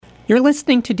You're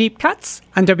listening to Deep Cuts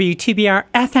on WTBR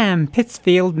FM,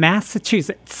 Pittsfield,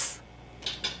 Massachusetts.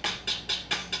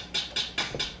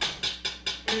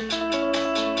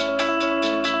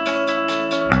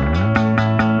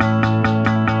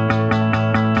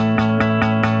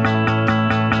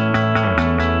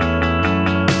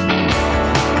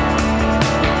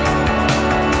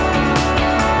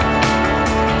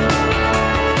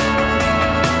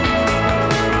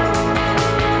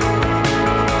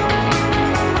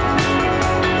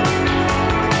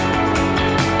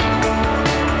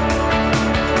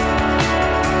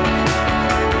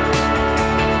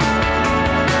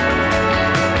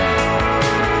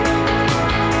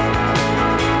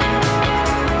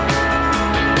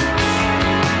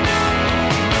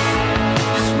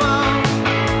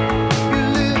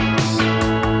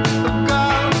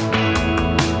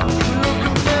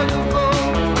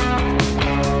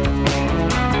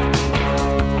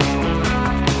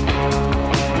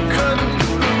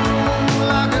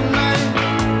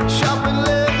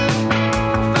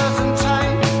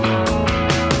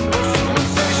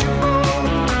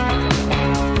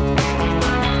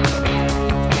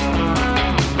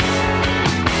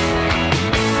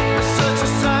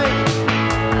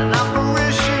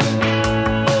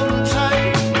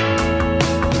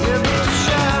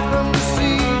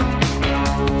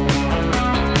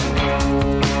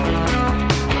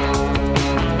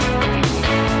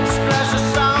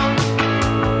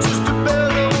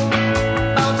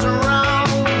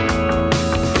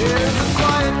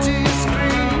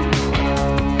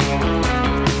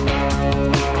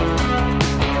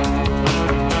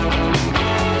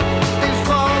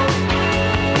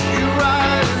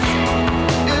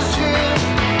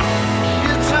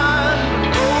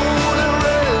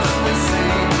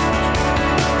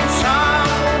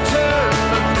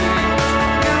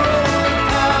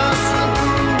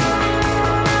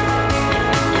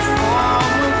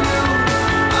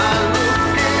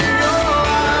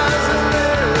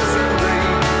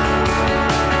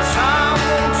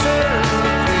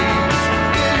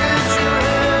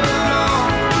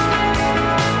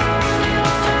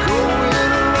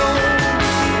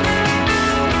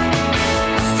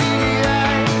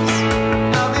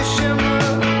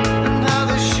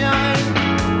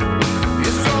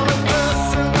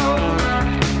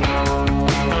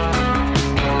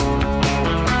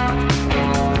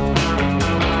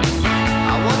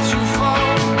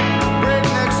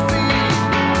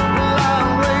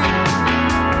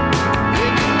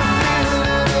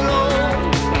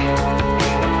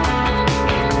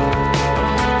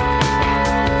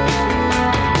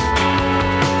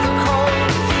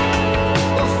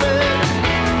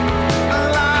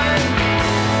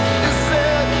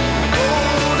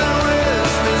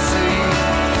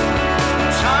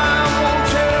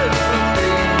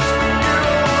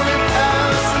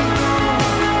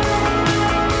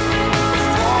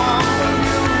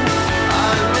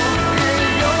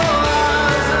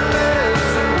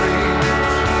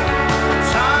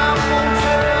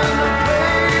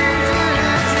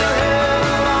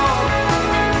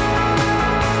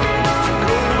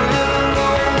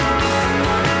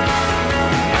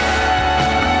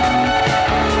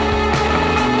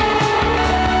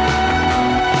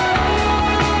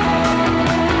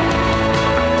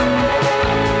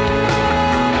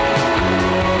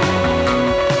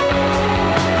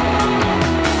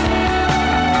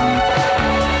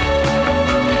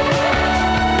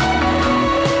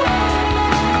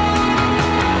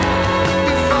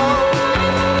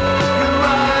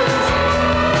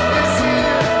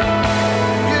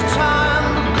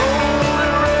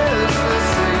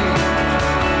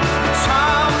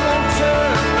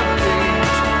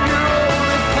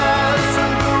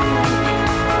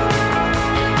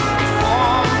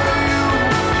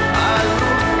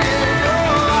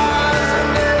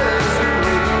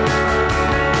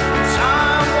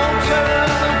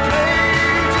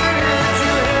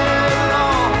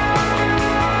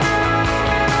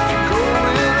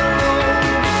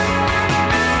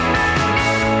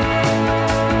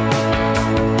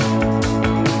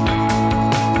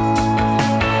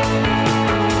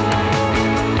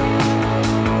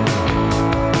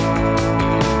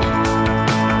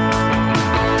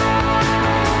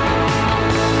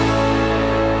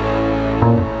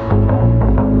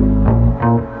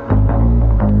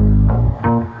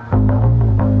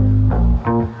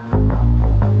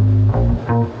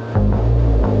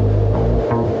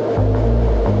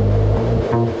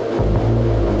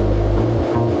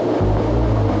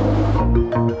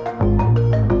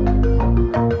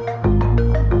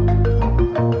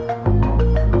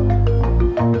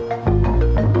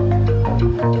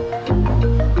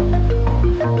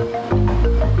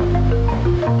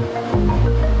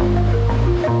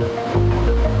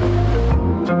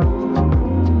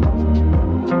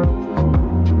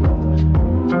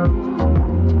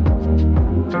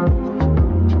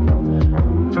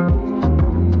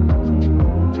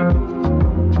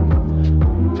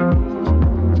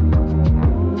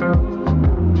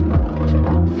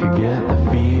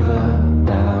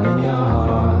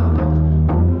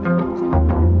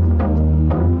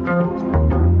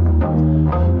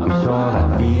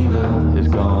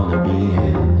 gonna be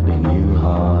hitting you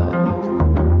hard.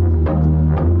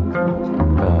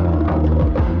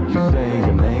 You say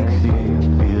it makes you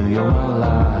feel you're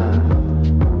alive.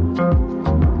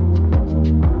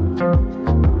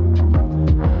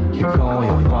 You call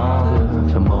your father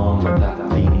the moment that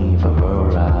fever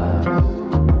arrives.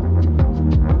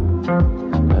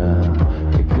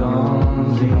 It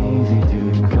comes easy to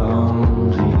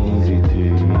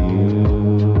you,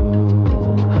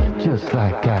 just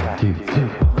like I do too.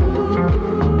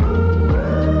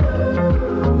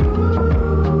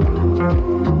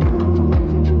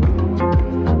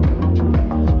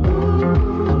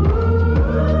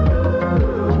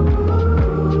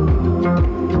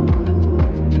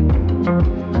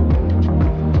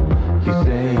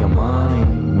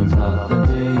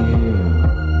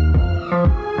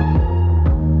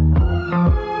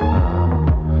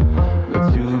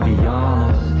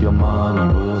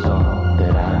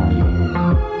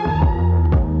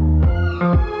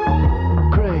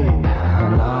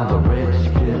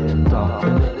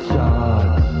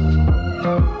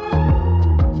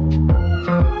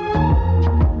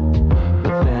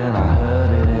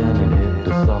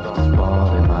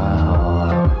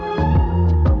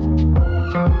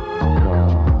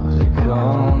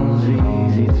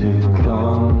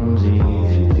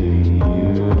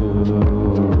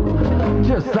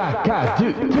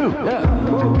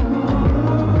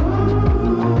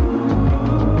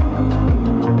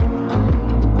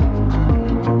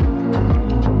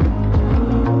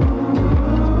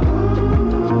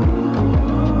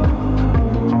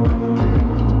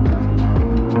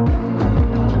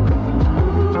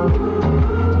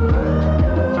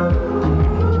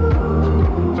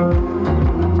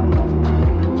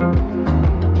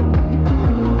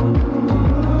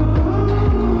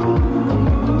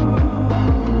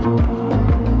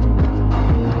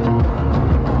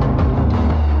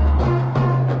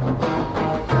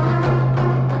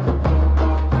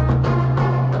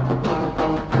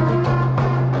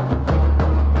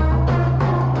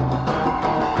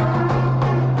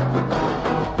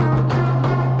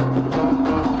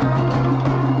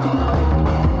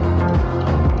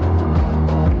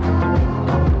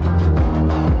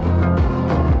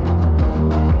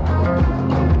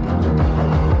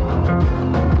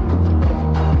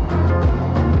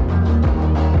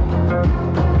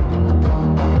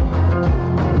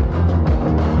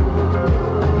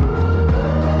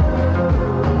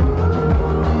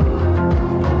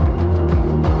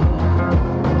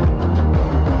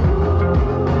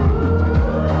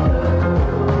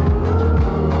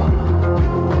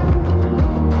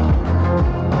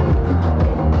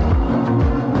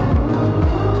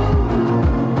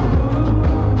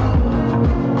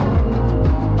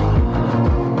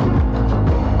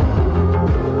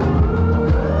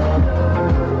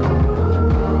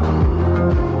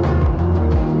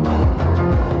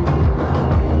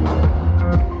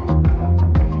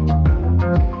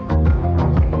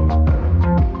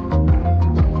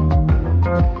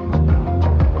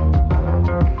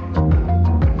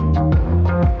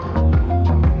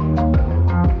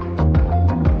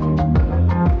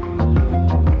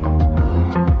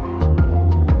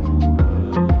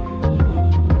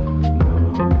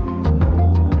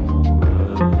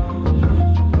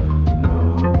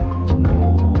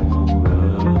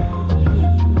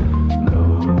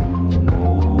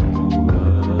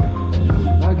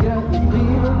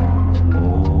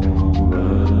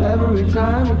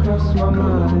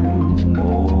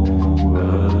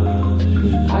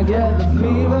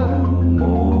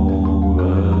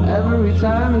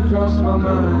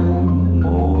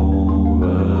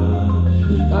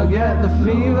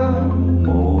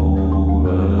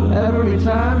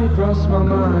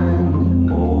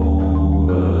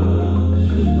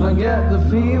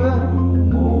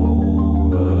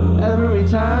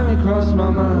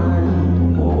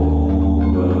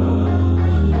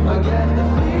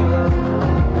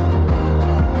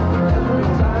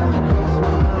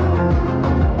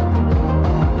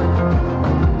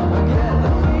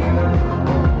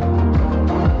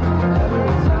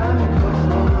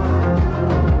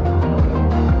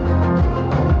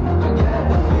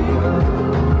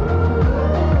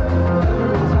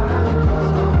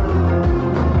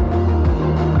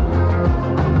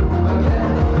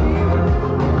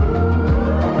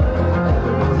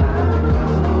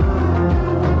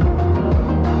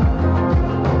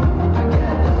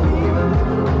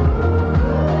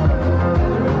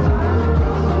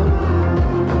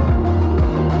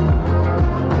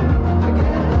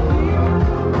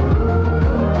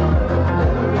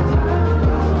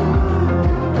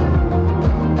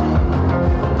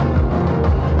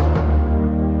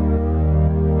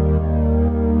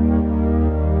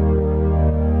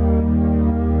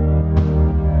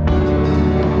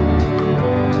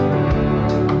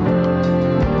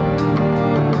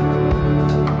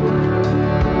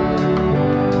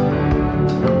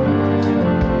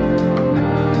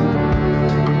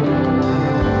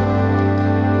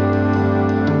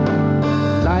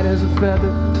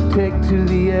 feather, take to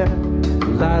the air.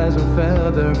 Light as a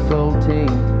feather floating,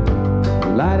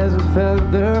 light as a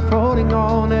feather floating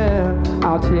on air.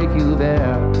 I'll take you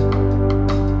there,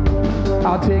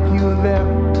 I'll take you there.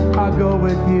 I'll go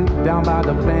with you down by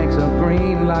the banks of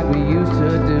green like we used to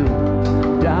do.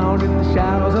 Down in the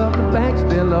shadows of the banks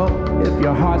below. If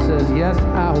your heart says yes,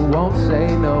 I won't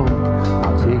say no.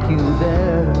 I'll take you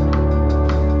there.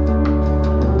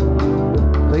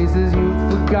 Places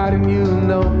you've forgotten, you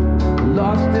know,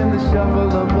 lost in the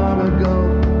shuffle of long ago.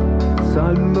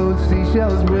 Sun, moon,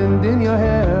 seashells, wind in your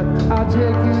hair. I'll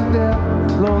take you there,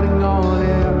 floating on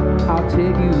air. I'll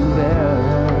take you there,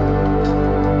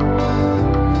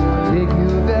 I'll take you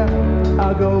there.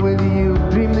 I'll go with you,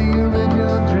 dream the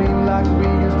original dream like we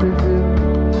used to do.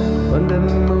 Under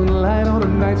the moonlight on a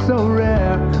night so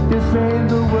rare. Just say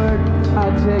the word,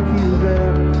 I'll take you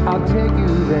there, I'll take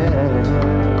you there.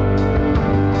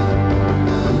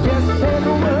 Just say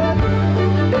the word,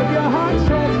 if your heart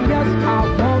says yes, I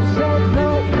won't say no.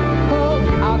 Oh,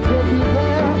 I'll take you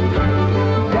there,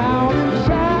 down in the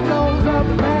shadows of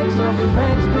the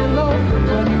banks below.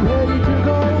 When you're ready to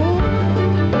go,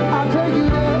 I'll take you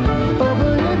there,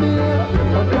 over in the air,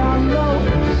 or down low,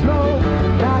 slow,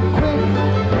 not quick,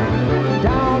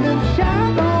 down in the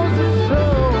shadows, it's so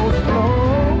slow.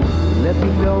 Let me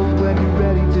know when you're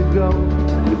ready to go.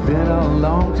 You've been a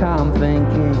long time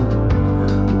thinking.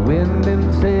 Wind in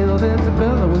the sails, it's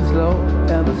billowing slow,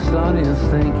 and the sun is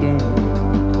sinking.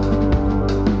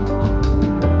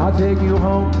 I'll take you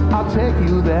home, I'll take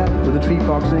you there, with a tree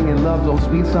frog singing love's old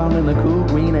sweet song in the cool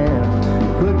green air.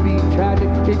 It could be tragic,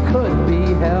 it could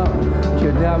be hell, but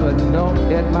you never know,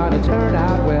 it might have turned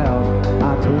out well.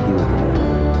 I'll take you there.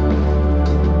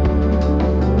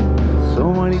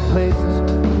 So many places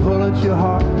pull at your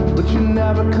heart, but you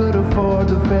never could afford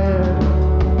the fare.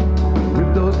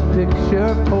 Rip those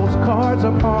picture postcards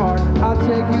apart. I'll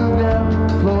take you there,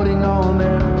 floating on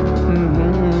there.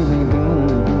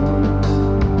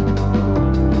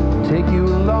 Take you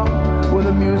along where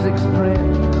the music's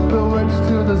playing. The words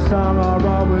to the song are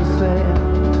all we're saying.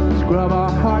 Scrub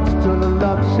our hearts till the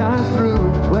love shines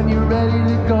through. When you're ready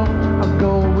to go, I'll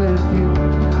go with you.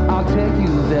 I'll take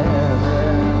you there.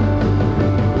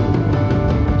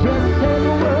 Just say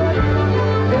the word.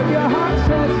 If your heart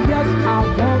says yes, I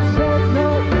won't say no.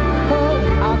 Oh,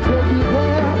 I'll take you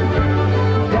there,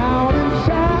 down in the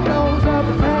shadows of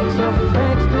the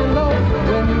banks below.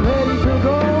 When you're ready to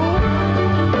go,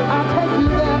 I'll take you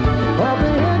there, up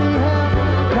in the air,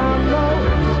 down low,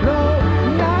 slow,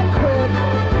 not quick,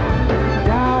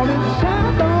 down in the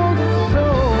shadows, it's so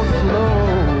slow.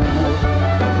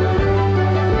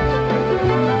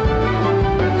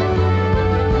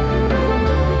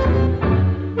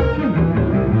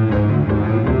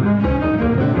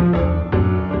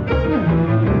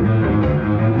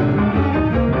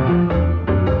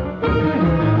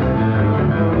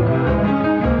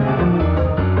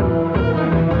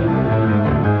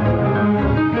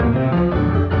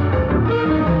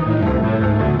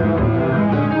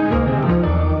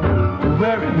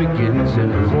 Begins in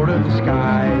the court of the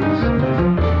skies.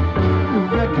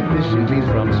 Recognition gleams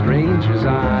from strangers'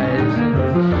 eyes.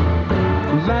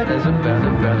 Light as a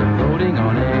feather, feather floating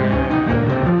on air.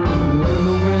 In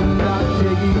the wind, I'll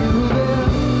take you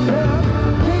there,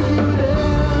 take you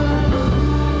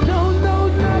there. Don't know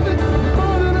nothing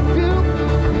more than a few.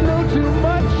 Know too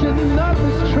much, enough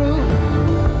is true.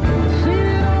 See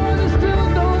it all and still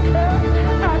don't care.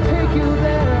 I'll take you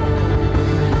there.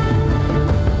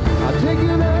 I'll take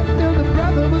you there.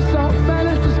 Of a song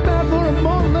managed to spare for a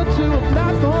moment or two, if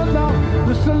not for long.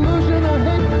 The solution of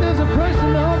hate is a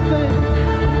personal thing.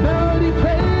 Melody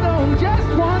played on just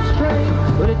one string.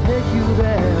 Will it take you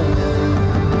there?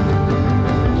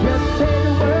 Just say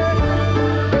the word.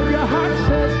 If your heart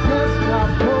says yes, I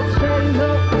won't say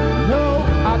no. No,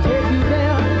 I'll take you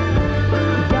there,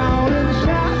 down in the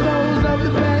shadows of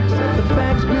the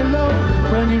banks below.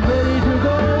 When you're ready to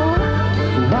go,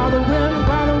 while the wind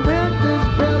is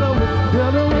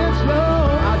billowing slow,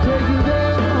 I'll take you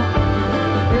there.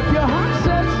 If your heart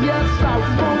says yes, I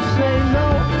won't say no.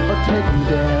 I'll take you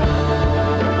there.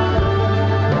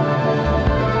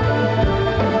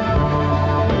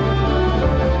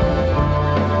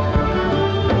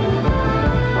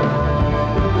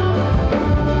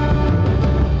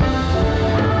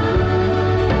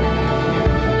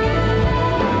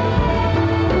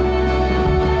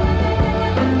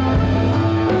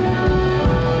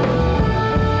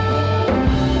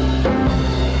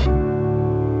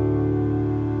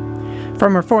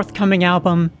 From her forthcoming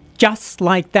album, Just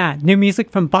Like That, new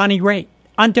music from Bonnie Raitt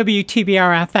on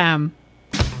WTBR FM.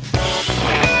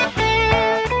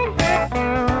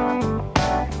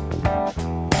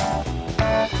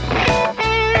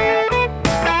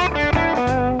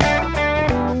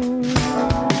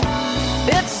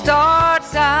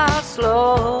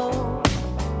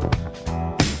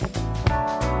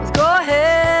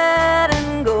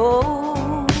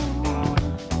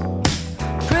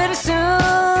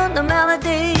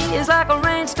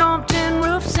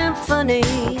 journey,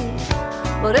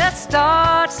 but it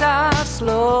starts out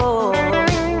slow.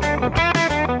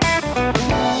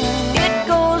 It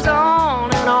goes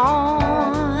on and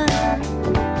on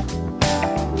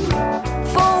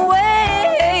for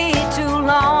way too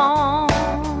long.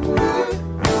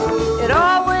 It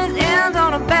always ends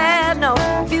on a bad note.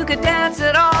 If you could dance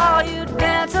at all, you'd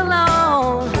dance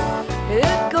alone.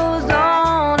 It goes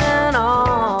on and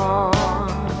on.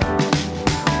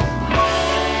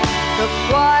 The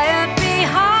quiet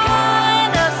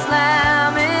behind a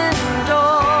slamming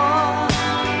door,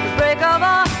 the break of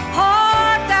a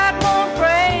heart that won't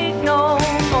break no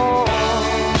more.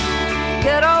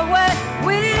 Getaway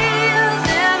wheels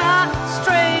in a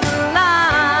straight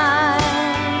line,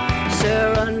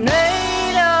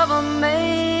 serenade of a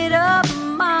made-up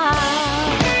mind.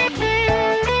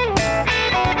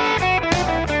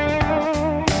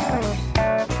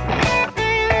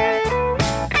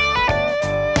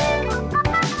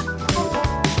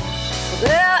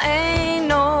 There ain't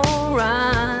no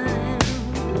rhyme,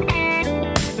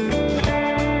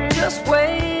 just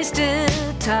wasted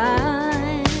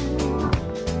time.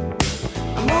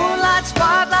 A moonlight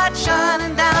spotlight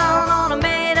shining down on a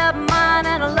made-up mind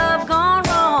and a love gone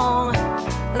wrong.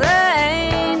 There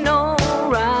ain't no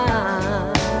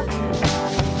rhyme.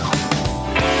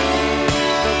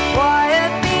 The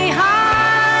quiet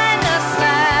behind a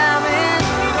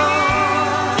slamming door,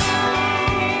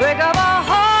 break of a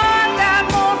heart that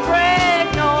won't break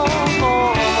no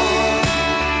more.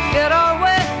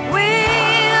 Getaway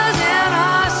wheels in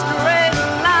a straight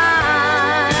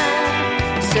line,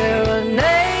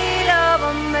 serenade of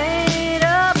a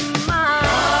made-up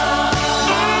mind.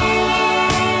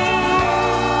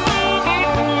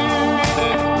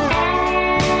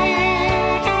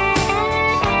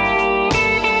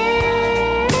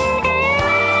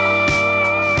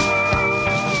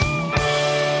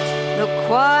 The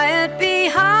quiet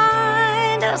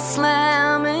behind a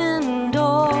slamming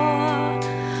door,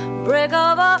 break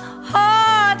of a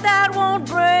heart that won't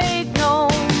break no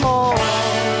more.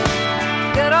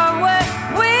 Getaway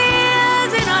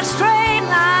wheels in a straight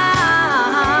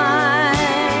line,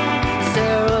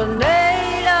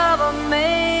 serenade of a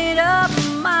made-up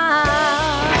mind.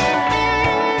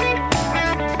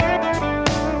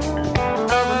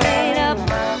 Of a made-up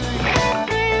mind.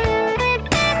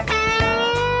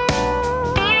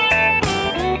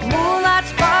 Moonlight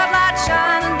spotlight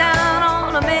shining down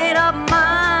on a made-up mind.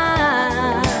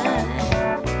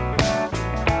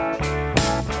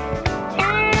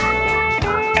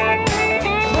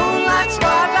 Moonlight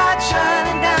spotlight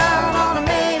shining down on a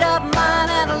made-up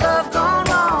mind and a love gone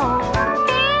wrong.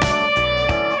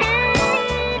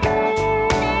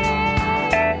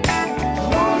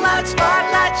 Moonlight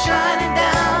spotlight shining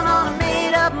down on a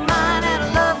made-up mind and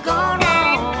a love gone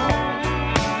wrong.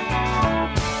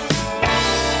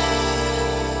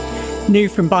 New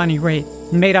from Bonnie Raitt,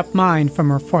 Made Up Mind from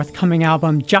her forthcoming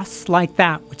album Just Like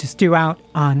That, which is due out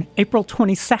on April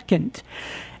 22nd.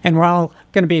 And we're all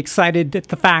going to be excited at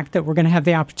the fact that we're going to have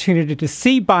the opportunity to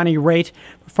see Bonnie Raitt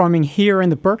performing here in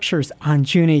the Berkshires on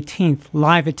June 18th,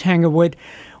 live at Tanglewood,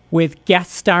 with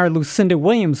guest star Lucinda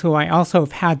Williams, who I also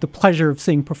have had the pleasure of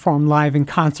seeing perform live in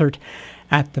concert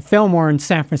at the Fillmore in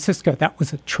San Francisco. That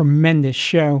was a tremendous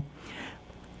show.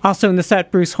 Also in the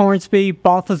set, Bruce Hornsby,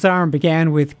 Balthazar, and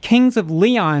began with Kings of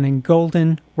Leon and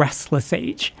Golden Restless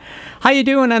Age. How you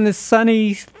doing on this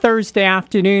sunny Thursday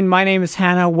afternoon? My name is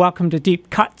Hannah. Welcome to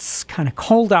Deep Cuts. Kind of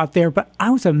cold out there, but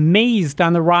I was amazed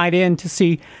on the ride in to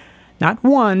see not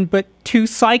one, but two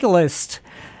cyclists.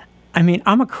 I mean,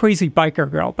 I'm a crazy biker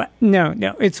girl, but no,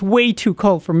 it's way too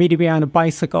cold for me to be on a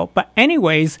bicycle. But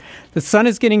anyways, the sun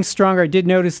is getting stronger. I did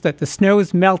notice that the snow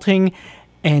is melting,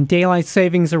 and daylight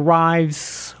savings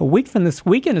arrives a week from this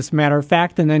weekend, as a matter of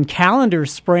fact, and then calendar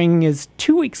spring is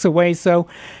 2 weeks away, so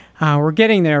we're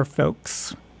getting there,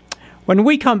 folks. When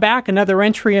we come back, another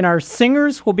entry in our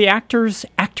Singers Will Be Actors,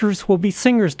 Actors Will Be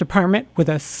Singers department with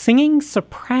a singing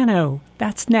soprano.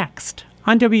 That's next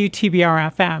on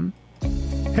WTBR-FM.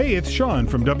 Hey, it's Sean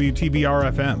from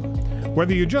WTBR-FM.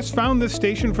 Whether you just found this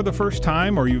station for the first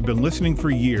time or you've been listening for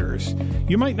years,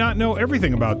 you might not know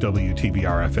everything about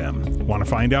WTBR-FM. Want to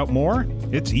find out more?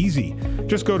 It's easy.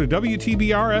 Just go to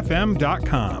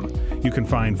WTBRFM.com. You can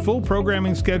find full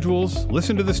programming schedules,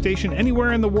 listen to the station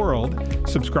anywhere in the world,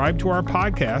 subscribe to our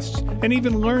podcasts, and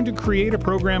even learn to create a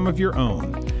program of your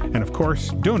own. And of course,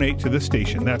 donate to the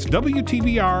station. That's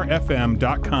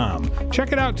WTBRFM.com.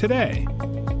 Check it out today.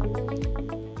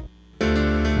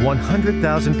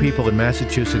 100,000 people in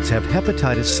Massachusetts have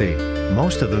hepatitis C.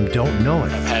 Most of them don't know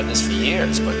it. I've had this for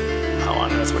years, but how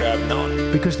on earth would I have known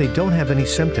it? Because they don't have any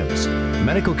symptoms.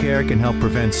 Medical care can help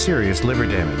prevent serious liver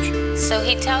damage. So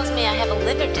he tells me I have a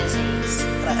liver disease.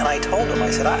 And I told him, I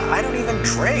said, I don't even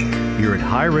drink. You're at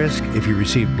high risk if you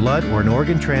receive blood or an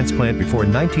organ transplant before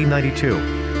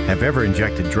 1992, have ever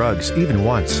injected drugs even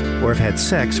once, or have had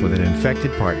sex with an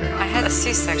infected partner. I had a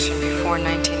C-section before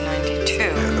 1992.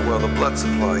 Yeah, well, the blood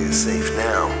supply is safe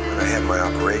now. When I had my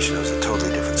operation, it was a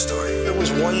totally different story. It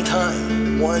was one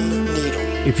time, one needle.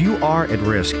 If you are at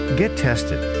risk, get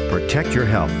tested. Protect your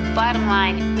health. Bottom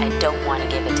line, I don't want to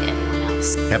give it to anyone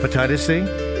else. Hepatitis C?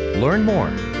 Learn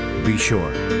more. Be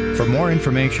sure. For more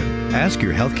information, ask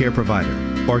your healthcare provider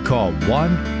or call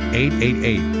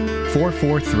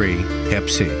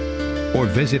 1-888-443-HEP-C or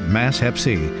visit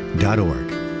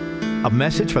masshepc.org. A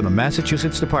message from the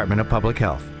Massachusetts Department of Public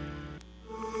Health.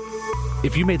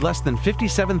 If you made less than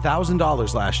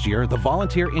 $57,000 last year, the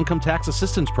Volunteer Income Tax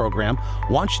Assistance Program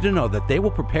wants you to know that they will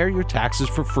prepare your taxes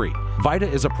for free. VITA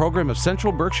is a program of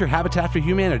Central Berkshire Habitat for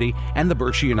Humanity and the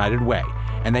Berkshire United Way,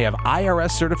 and they have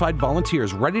IRS-certified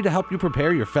volunteers ready to help you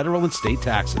prepare your federal and state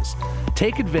taxes.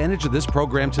 Take advantage of this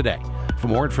program today. For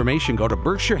more information, go to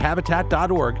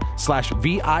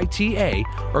berkshirehabitat.org/VITA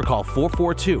or call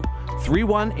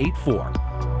 442-3184.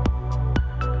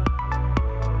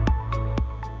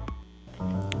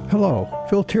 Hello,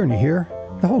 Phil Tierney here,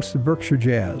 the host of Berkshire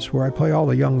Jazz, where I play all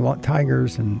the young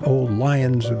tigers and old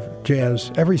lions of jazz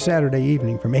every Saturday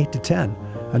evening from 8 to 10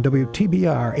 on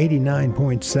WTBR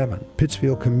 89.7,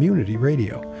 Pittsfield Community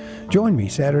Radio. Join me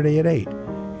Saturday at 8.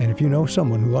 And if you know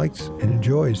someone who likes and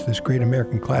enjoys this great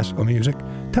American classical music,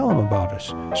 tell them about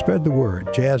us. Spread the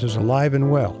word. Jazz is alive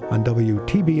and well on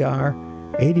WTBR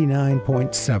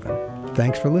 89.7.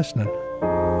 Thanks for listening.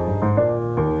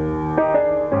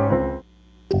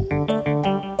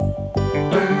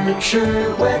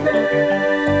 Berkshire weather.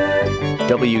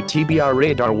 WTBR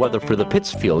radar weather for the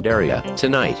Pittsfield area.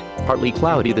 Tonight, partly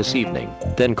cloudy this evening,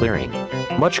 then clearing.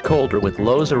 Much colder with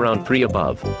lows around 3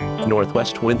 above.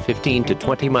 Northwest wind 15 to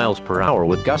 20 miles per hour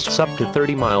with gusts up to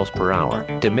 30 miles per hour.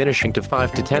 Diminishing to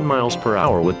 5 to 10 miles per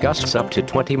hour with gusts up to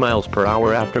 20 miles per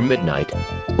hour after midnight.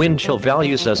 Wind chill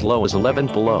values as low as 11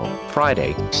 below.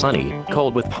 Friday, sunny,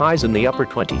 cold with highs in the upper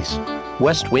 20s.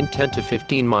 West wind 10 to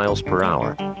 15 miles per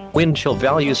hour. Wind chill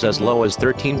values as low as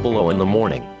 13 below in the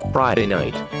morning. Friday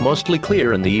night, mostly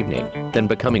clear in the evening, then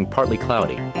becoming partly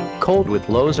cloudy. Cold with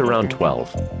lows around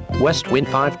 12. West wind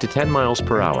 5 to 10 miles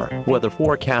per hour. Weather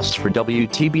forecasts for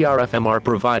WTBR-FM are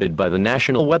provided by the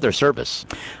National Weather Service.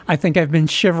 I think I've been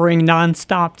shivering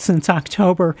nonstop since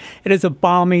October. It is a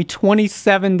balmy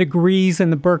 27 degrees in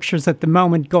the Berkshires at the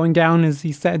moment, going down, as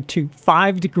he said, to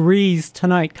 5 degrees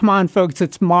tonight. Come on, folks,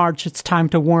 it's March. It's time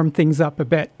to warm things up a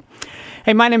bit.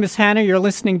 Hey, my name is Hannah. You're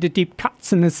listening to Deep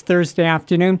Cuts in this Thursday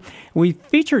afternoon. We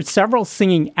featured several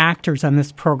singing actors on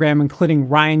this program, including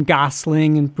Ryan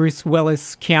Gosling and Bruce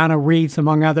Willis, Keanu Reeves,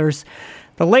 among others.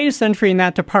 The latest entry in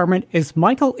that department is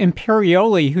Michael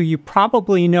Imperioli, who you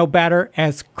probably know better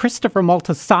as Christopher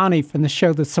Moltisanti from the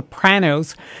show The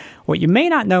Sopranos. What you may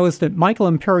not know is that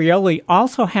Michael Imperioli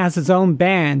also has his own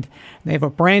band. They have a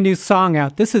brand new song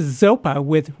out. This is Zopa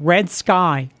with Red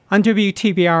Sky on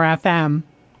WTBR-FM.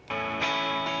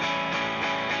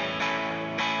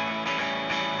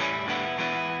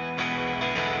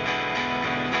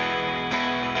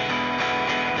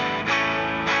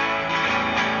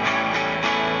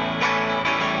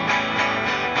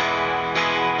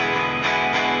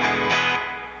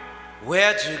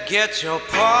 Where'd you get your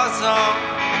paws on?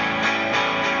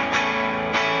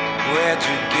 Where'd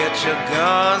you get your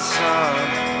guns, son?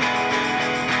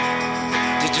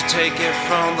 Did you take it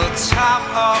from the top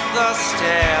of the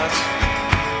stairs?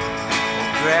 Or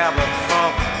grab it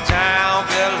from down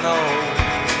below?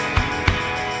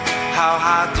 How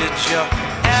high did your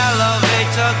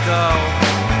elevator go?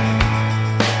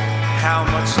 How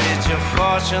much did your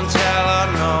fortune teller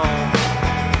know?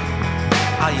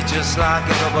 Are you just like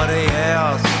everybody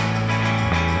else?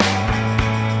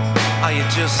 Are you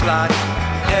just like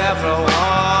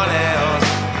everyone else?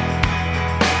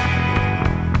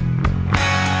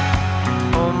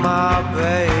 Oh my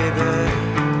baby,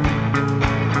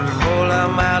 holy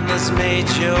madness made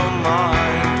you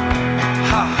mine.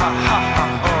 Ha ha ha ha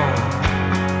oh.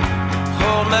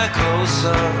 Hold me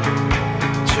closer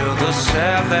to the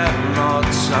 7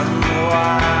 knots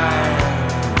unwind.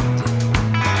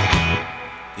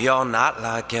 You're not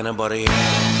like anybody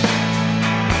else.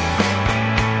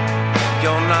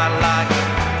 You're not like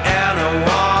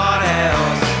anyone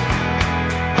else.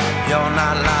 You're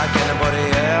not like anybody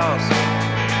else.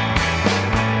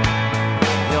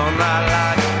 You're not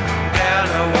like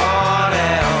anyone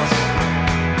else.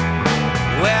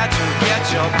 Where'd you get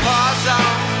your paws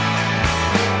on?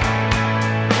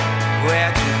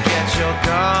 Where'd you get your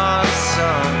guns,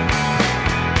 son?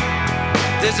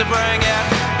 Did you bring it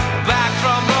back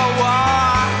from the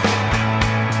war?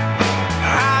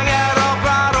 Hang it up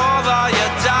right over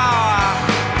your door.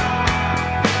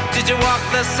 Did you walk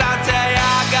the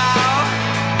Santiago?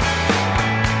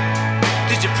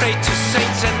 Did you pray to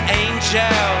saints and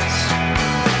angels?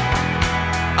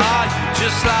 Are you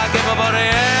just like everybody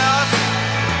else?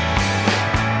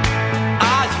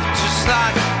 Are you just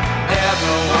like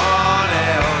everyone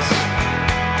else?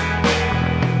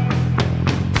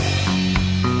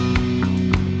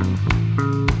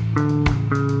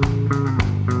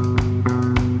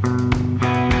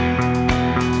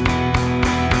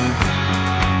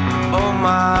 Oh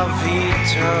my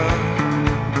Vita,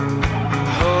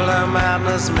 holy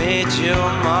madness made you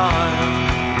mine.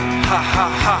 Ha ha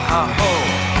ha ha ho.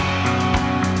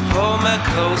 Hold me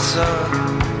closer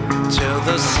to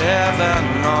the seven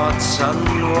knots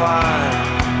unwind.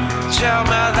 Tell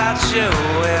me that you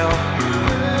will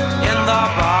in the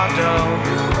bottle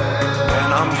when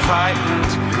I'm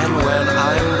frightened and when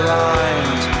I'm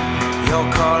blind.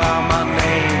 You'll call out my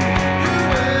name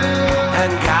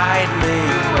and guide me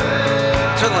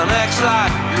to the next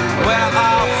life where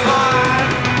I'll find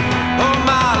oh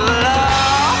my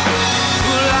love,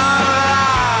 ooh la la,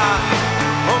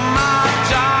 oh my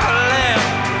darling,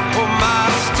 oh my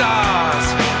stars,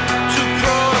 to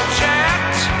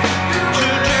protect, to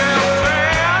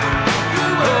defend,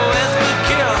 oh it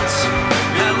begins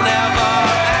and never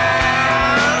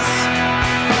ends.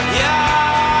 Yeah,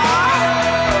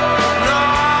 no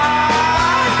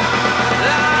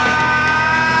lie.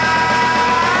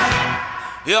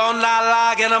 You're not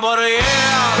like anybody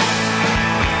else.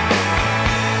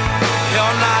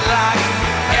 You're not like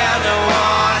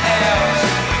anyone else.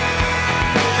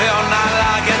 You're not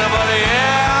like anybody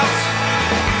else.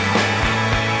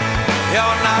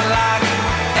 You're not like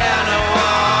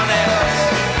anyone else.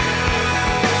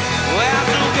 Where'd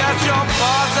you get your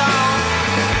paws on?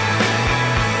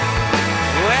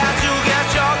 Where'd you get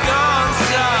your guns,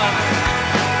 son?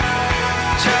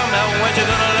 Tell me when you're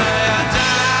gonna lay it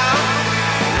down.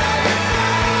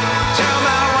 Tell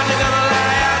me when you're gonna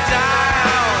lay it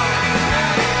down.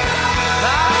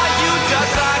 Are you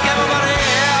just like everybody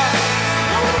else?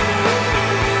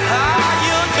 Are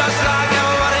you just like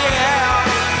everybody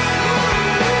else?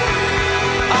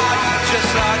 Are you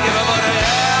just like everybody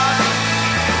else?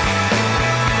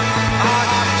 Are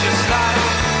you just like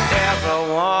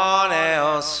everyone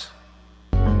else?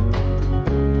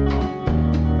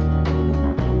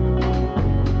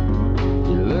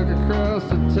 You look across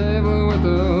the table with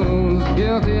those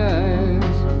guilty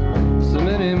eyes. So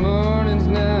many mornings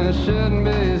now I shouldn't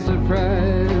be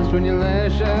surprised when you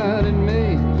lash out at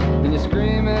me and you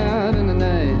scream out in the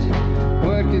night.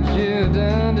 What could you have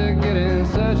done to get in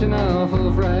such an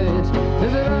awful fright?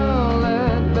 Is it all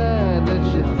that bad that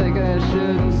you think I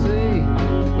shouldn't see?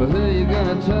 Well, who you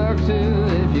gonna talk to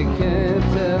if you can't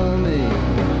tell me?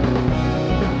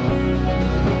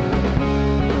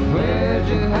 Where'd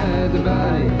you hide the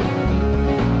body?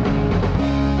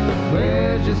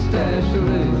 Where'd you stash the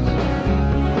loot?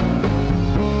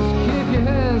 Just keep your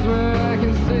hands where I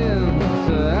can see them,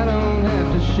 so I don't have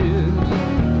to shoot.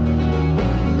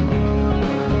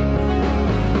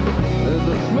 There's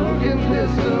a smoking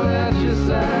pistol at your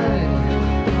side,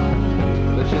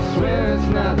 but you swear it's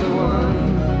not the one.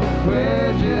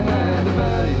 Where'd you hide the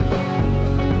body?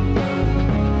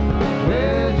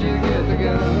 Where'd you get the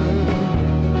gun?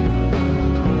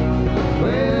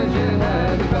 Where'd you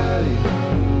hide the body?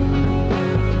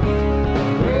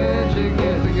 Where'd you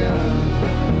get the gun?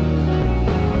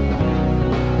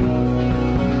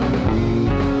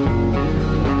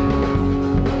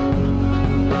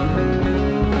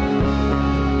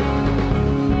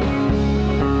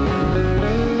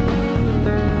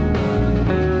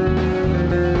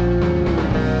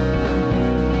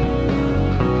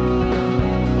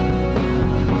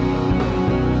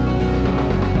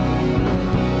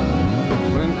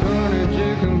 When cornered you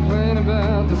complain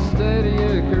about the state of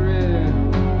your career,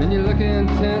 and you look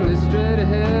intently straight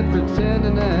ahead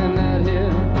pretending I'm not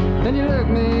here, and you look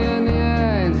me in the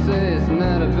eye and say it's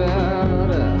not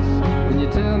about us, and you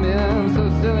tell me I'm so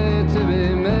silly to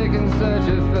be making such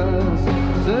a fuss.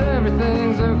 So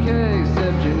everything's okay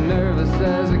except you're nervous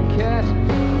as a cat.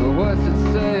 Well, what's it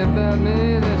say about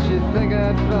me that you think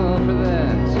I'd fall for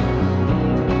that?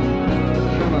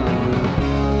 Come on.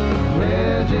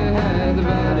 Where'd you hide the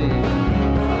body?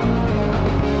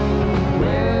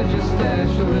 Where'd you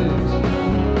stash the loot?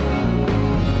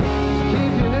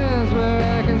 Keep your hands where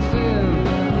I can see them.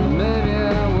 Maybe I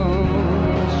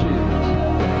won't shoot.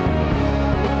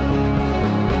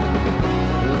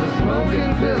 There's a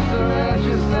smoking pistol at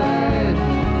your side,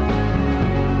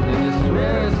 and you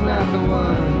swear it's not the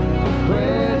one.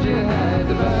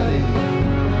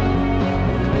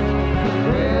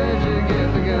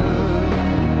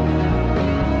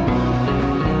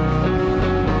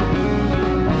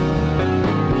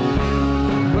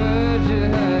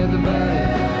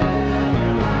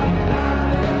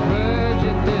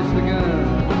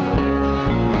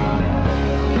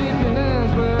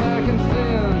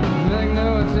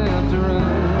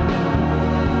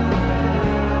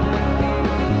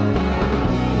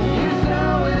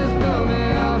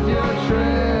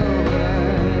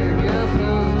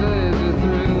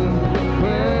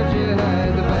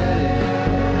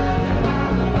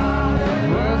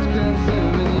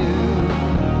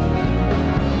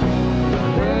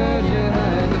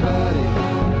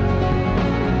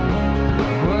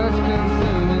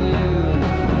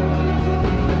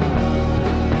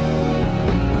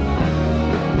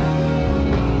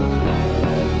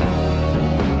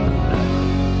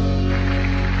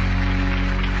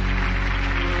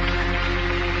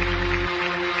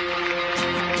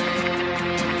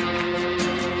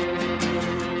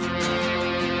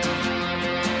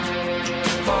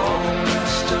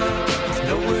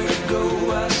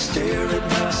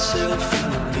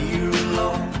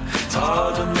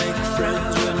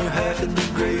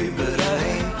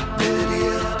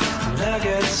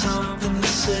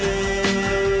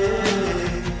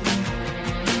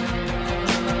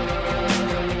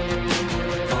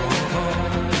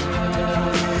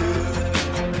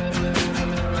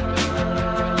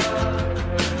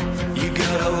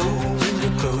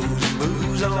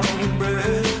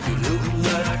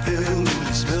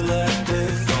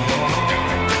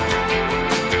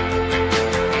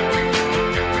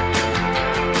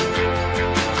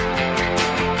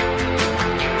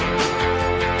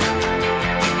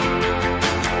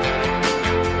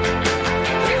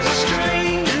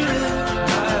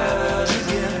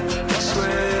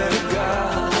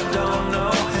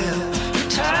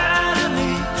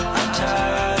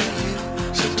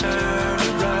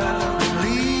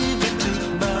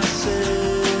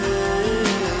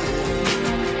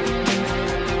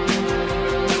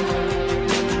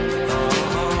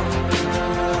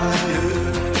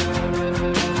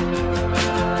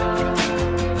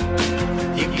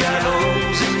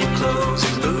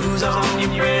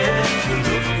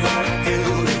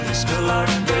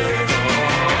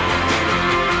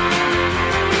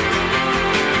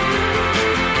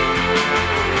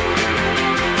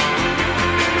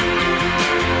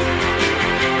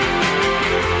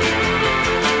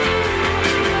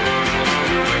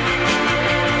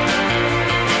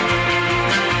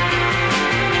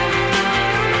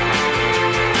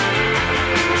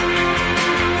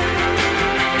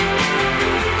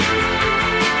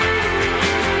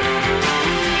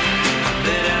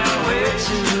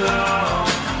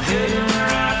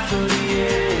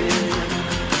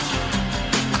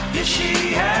 If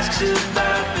she asks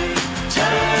about me, tell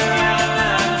her I'm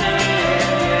not dead.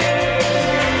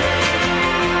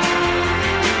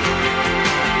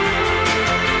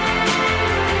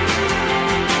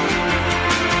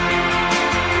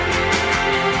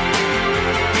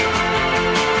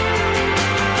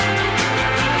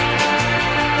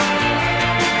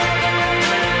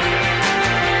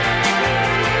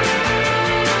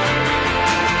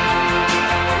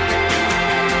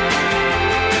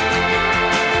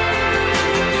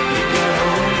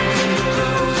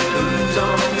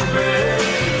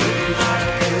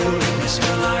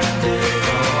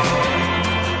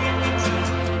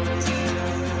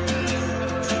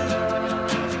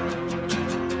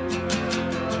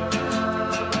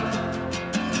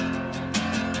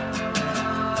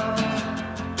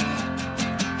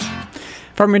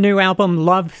 From her new album,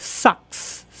 Love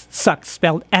Sucks. Sucks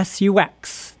spelled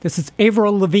S-U-X. This is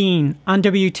Avril Lavigne on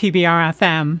WTBR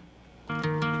FM.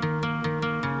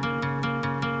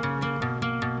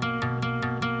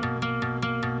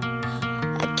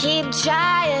 I keep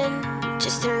trying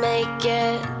just to make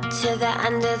it to the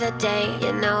end of the day.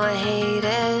 You know I hate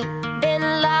it. Been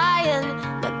lying,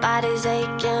 my body's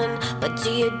aching. But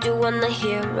do you do when the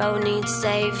hero needs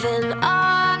saving?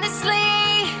 Honestly,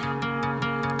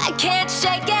 I can't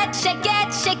shake it, shake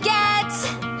it, shake it.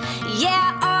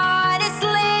 Yeah,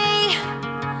 honestly,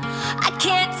 I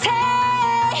can't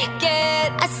take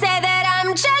it. I say that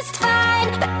I'm just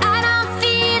fine, but I don't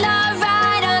feel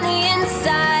alright on the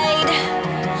inside.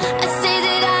 I say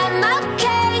that I'm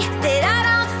okay, that I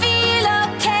don't feel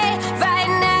okay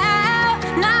right now.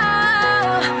 No,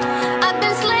 I've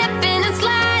been slipping and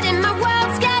sliding, my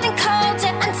world's getting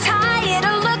colder. I'm tired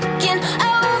of looking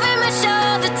over my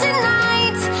shoulder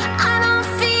tonight. I don't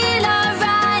feel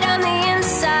alright on the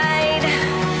inside.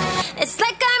 It's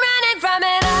like I'm running from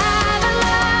an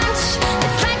avalanche.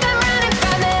 It's like I'm running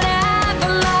from an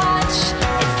avalanche.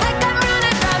 It's like I'm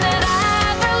running from an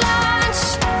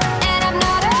avalanche. And I'm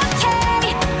not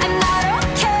okay. I'm not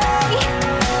okay.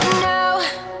 No.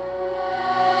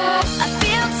 I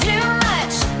feel too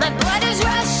much. My blood is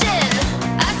rushing.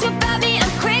 Ask about me,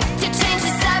 I'm quick to change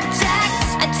the subject.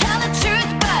 I tell the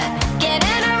truth, but get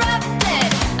interrupted.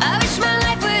 I wish my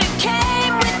life would have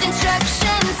came with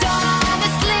instructions.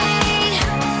 Honestly,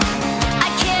 I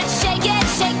can't shake it,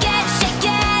 shake it, shake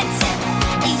it.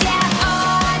 Yeah,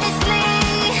 honestly,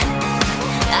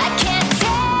 I can't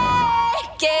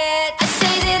take it. I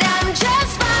say that I'm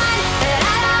just fine, but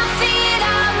I don't feel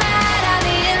alright on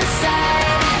the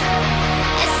inside.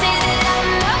 I say that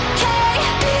I'm okay,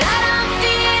 but I don't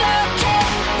feel okay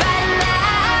right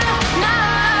now. No,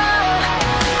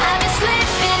 I've been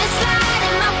slipping and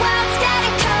sliding, my world's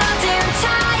getting colder. I'm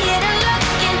tired of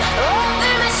looking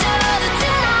over my shoulder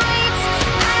tonight.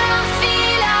 I don't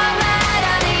feel alright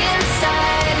on the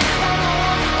inside.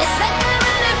 It's like I'm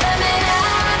running from an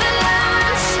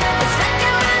avalanche. It's like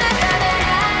I'm running from an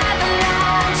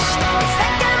avalanche. It's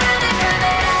like I'm running from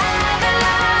an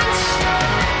avalanche.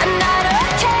 I'm not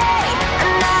okay.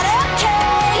 I'm not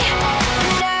okay.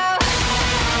 No.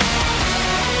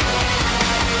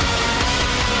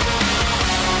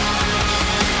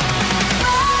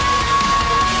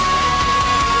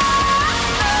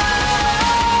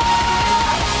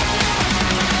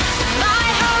 My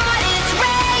heart is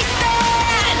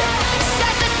racing,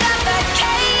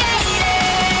 suffocating.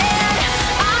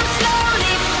 I'm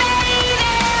slowly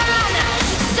fading,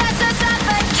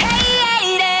 suffocating.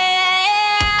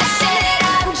 I say that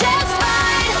I'm just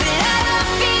fine, but I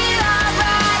don't feel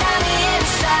alright on the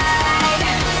inside.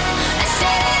 I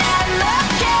say that I'm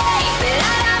okay, but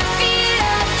I don't feel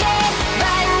okay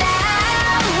right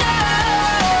now. No,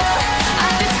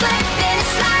 I've been slipping and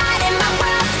sliding, my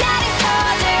world's getting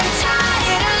colder. I'm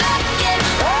tired of looking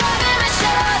over my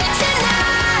shoulder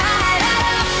tonight. I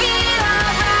don't feel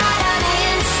alright on the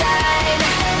inside.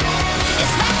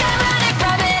 It's like I'm running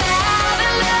from an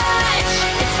avalanche.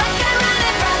 It's like I'm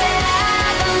running from an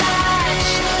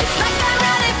avalanche. It's like I'm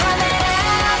running from an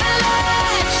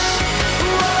avalanche.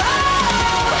 Whoa,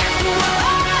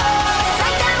 whoa. It's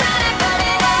like I'm running from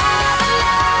an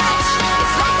avalanche.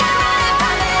 It's like I'm running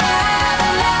from an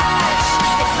avalanche.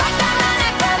 It's like I'm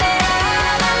running from an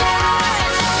avalanche.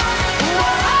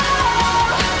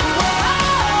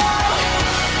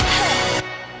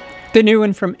 The new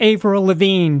one from Avril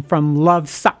Lavigne from Love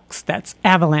Sucks. That's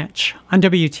Avalanche on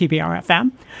WTBR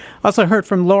FM. Also heard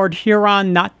from Lord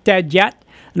Huron, Not Dead Yet.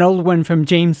 An old one from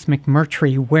James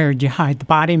McMurtry, Where'd You Hide the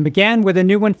Body? And began with a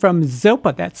new one from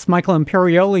Zilpa. That's Michael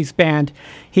Imperioli's band.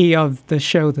 He of the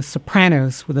show The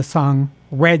Sopranos with the song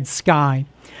Red Sky.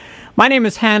 My name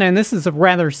is Hannah, and this is a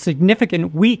rather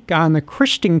significant week on the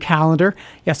Christian calendar.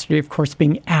 Yesterday, of course,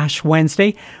 being Ash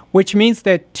Wednesday, which means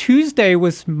that Tuesday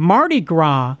was Mardi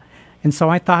Gras. And so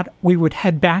I thought we would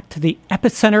head back to the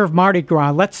epicenter of Mardi Gras.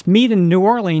 Let's meet in New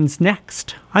Orleans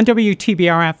next on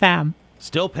WTBR-FM.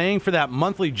 Still paying for that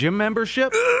monthly gym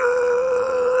membership?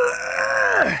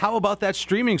 How about that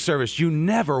streaming service you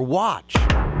never watch?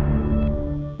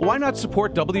 Why not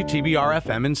support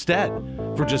WTBR-FM instead?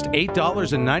 For just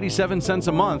 $8.97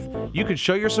 a month, you could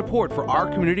show your support for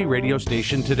our community radio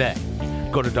station today.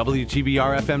 Go to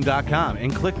WTBRFM.com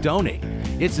and click Donate.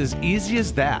 It's as easy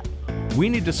as that. We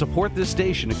need to support this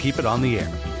station to keep it on the air,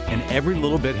 and every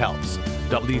little bit helps.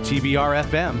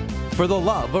 WTBR-FM, for the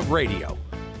love of radio.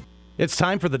 It's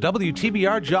time for the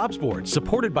WTBR Jobs Board,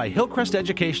 supported by Hillcrest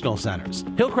Educational Centers.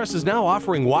 Hillcrest is now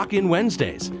offering walk-in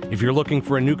Wednesdays. If you're looking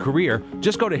for a new career,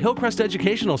 just go to Hillcrest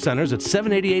Educational Centers at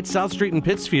 788 South Street in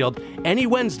Pittsfield any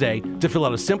Wednesday to fill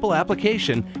out a simple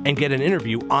application and get an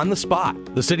interview on the spot.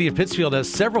 The City of Pittsfield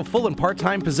has several full and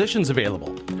part-time positions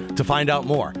available. To find out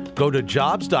more, go to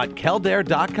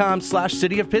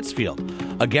jobs.keldare.com/City of Pittsfield.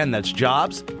 Again, that's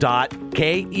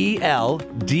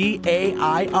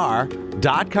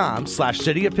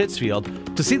jobs.keldar.com/City of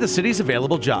Pittsfield to see the city's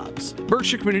available jobs.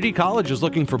 Berkshire Community College is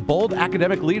looking for bold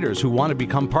academic leaders who want to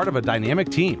become part of a dynamic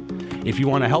team. If you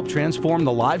want to help transform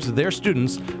the lives of their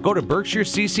students, go to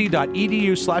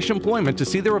berkshirecc.edu/employment to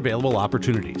see their available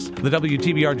opportunities. The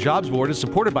WTBR Jobs Board is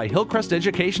supported by Hillcrest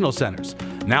Educational Centers,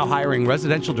 now hiring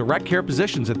residential direct care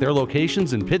positions at their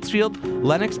locations in Pittsfield,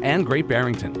 Lenox, and Great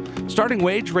Barrington. Starting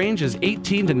wage range is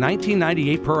 $18 to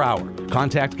 $19.98 per hour.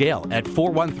 Contact Gail at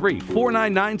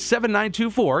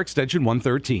 413-499-7924, extension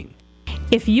 113.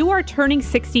 If you are turning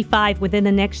 65 within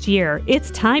the next year, it's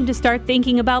time to start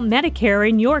thinking about Medicare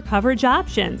and your coverage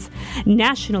options.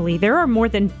 Nationally, there are more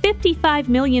than 55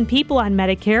 million people on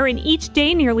Medicare, and each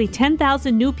day nearly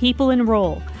 10,000 new people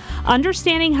enroll.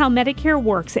 Understanding how Medicare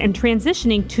works and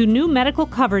transitioning to new medical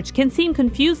coverage can seem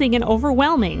confusing and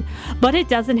overwhelming, but it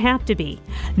doesn't have to be.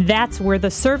 That's where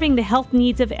the Serving the Health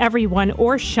Needs of Everyone,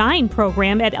 or SHINE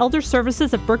program at Elder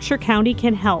Services of Berkshire County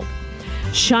can help.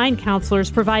 SHINE counselors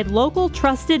provide local,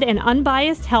 trusted, and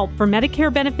unbiased help for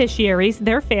Medicare beneficiaries,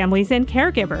 their families, and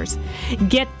caregivers.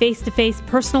 Get face-to-face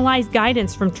personalized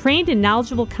guidance from trained and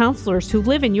knowledgeable counselors who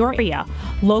live in your area.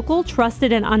 Local,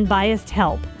 trusted, and unbiased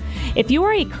help. If you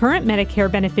are a current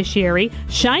Medicare beneficiary,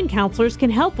 SHINE counselors can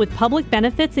help with public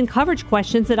benefits and coverage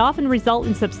questions that often result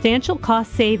in substantial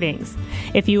cost savings.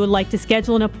 If you would like to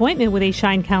schedule an appointment with a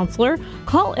SHINE counselor,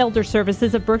 call Elder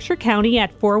Services of Berkshire County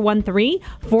at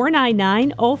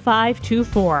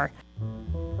 413-499-0524.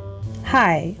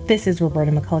 Hi, this is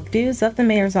Roberta McCulloch-Dews of the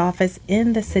Mayor's Office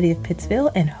in the City of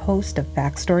Pittsfield and host of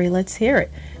Backstory Let's Hear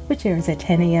It, which airs at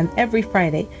 10 a.m. every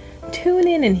Friday. Tune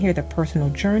in and hear the personal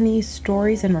journeys,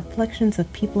 stories, and reflections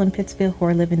of people in Pittsfield who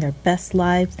are living their best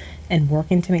lives and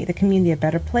working to make the community a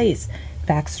better place.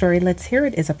 Backstory Let's Hear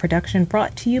It is a production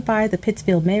brought to you by the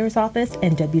Pittsfield Mayor's Office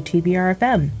and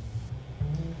WTBR-FM.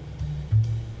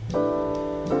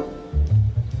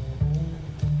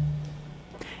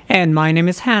 And my name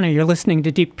is Hannah. You're listening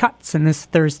to Deep Cuts, and this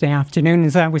Thursday afternoon,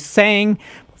 as I was saying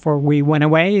before we went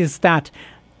away, is that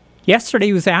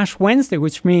yesterday was Ash Wednesday,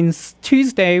 which means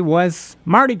Tuesday was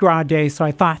Mardi Gras Day. So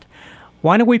I thought,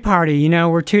 why don't we party? You know,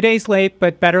 we're 2 days late,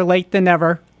 but better late than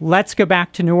never. Let's go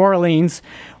back to New Orleans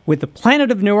with the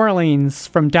Planet of New Orleans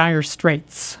from Dire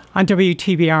Straits on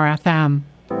WTBR-FM.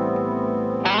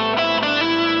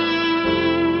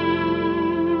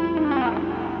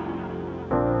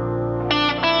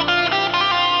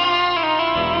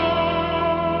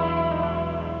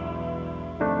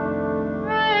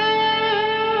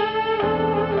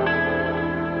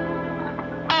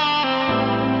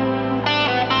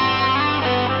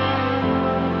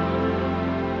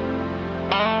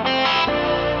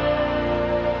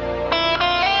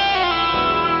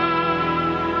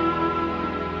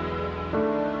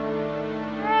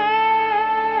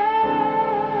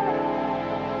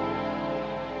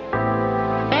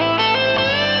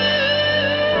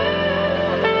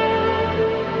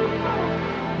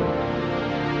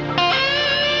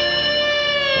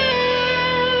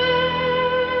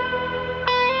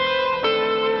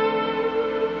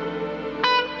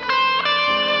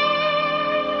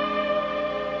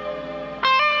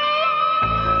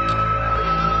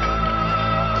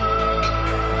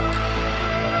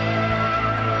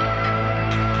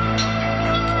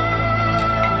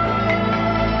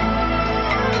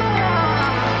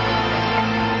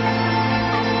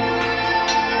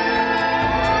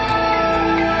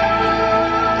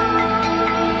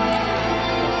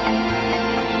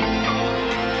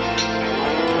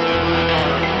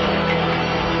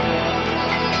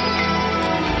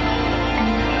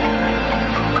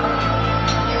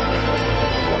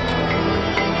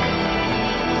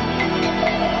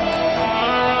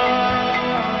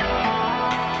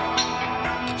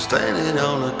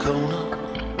 corner,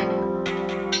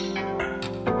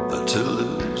 a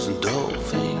Toulouse and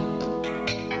Dolphin,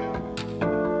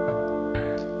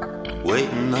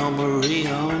 waiting on Marie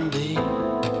on D.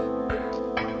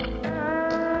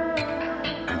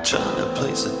 I'm trying to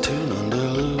place a tune under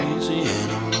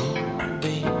Louisiana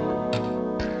moonbeam.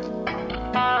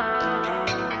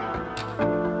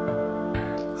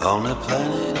 On the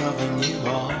planet of a New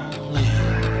Orleans.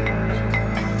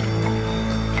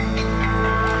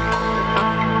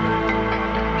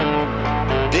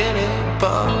 Denny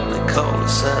Ball, they call it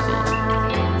seven.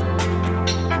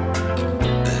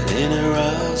 And in her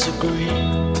eyes are green.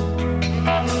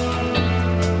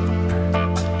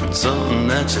 And something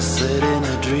that you said in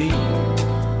a dream.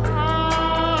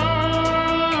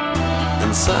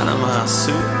 Inside of my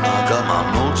suit, I got my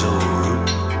mojo root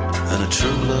and a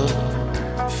true love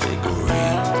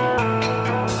figurine.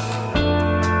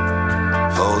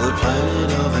 For the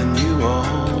planet of a New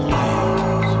Orleans.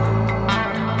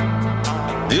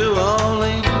 New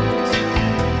Orleans,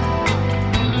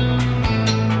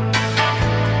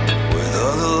 with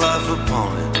other life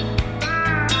upon it,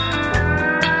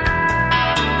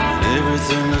 and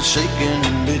everything that's shaking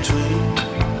in between.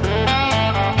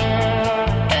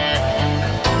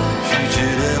 If you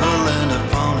should ever land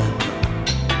upon it,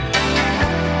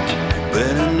 you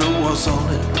better know what's on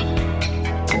it.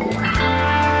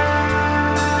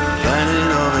 Planet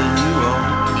of a New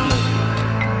Orleans.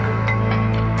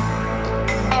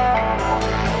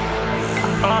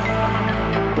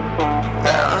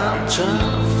 I'm trying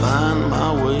to find my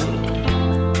way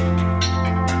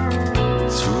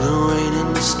through the rain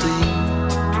and the steam.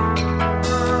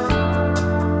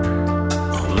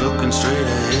 I'm looking straight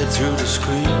ahead through the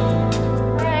screen.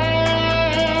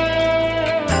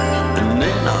 And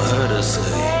then I heard her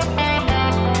say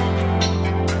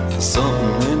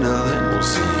something in there that we'll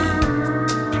see.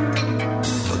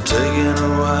 I'm taking a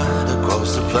ride across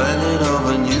the planet of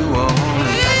a New Orleans.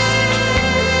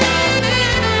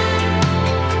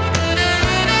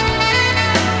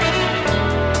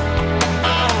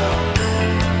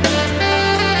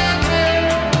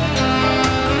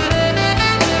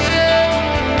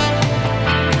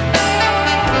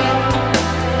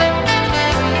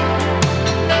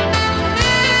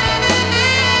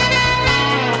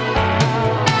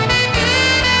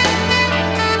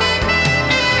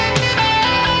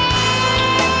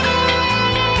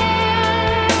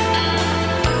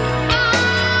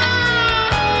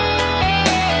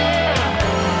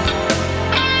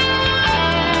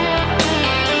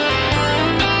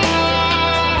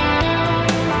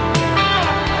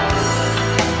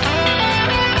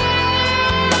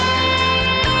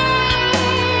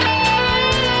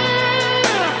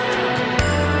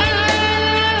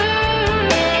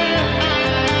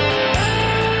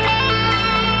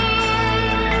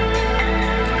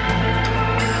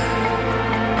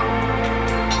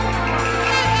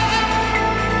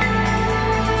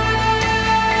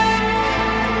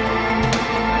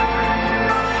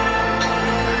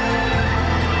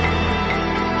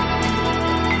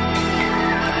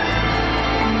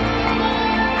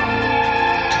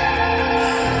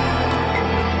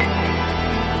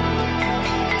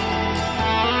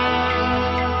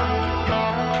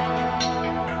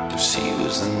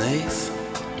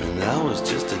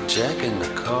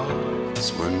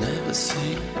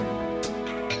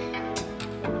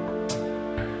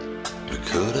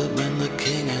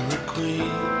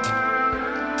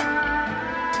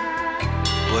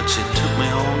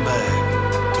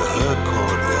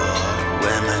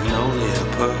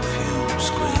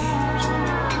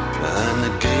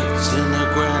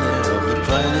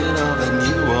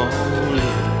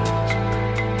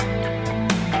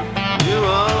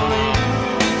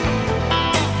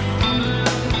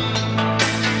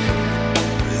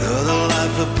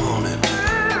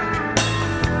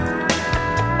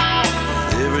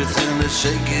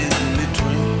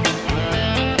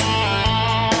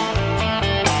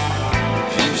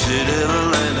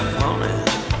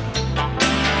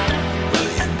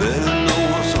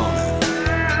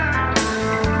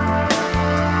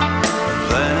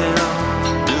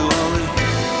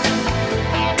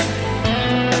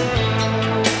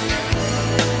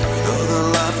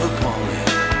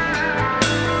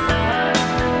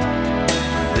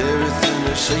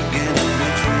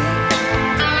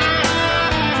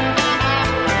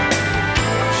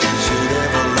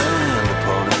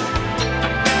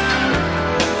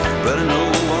 Better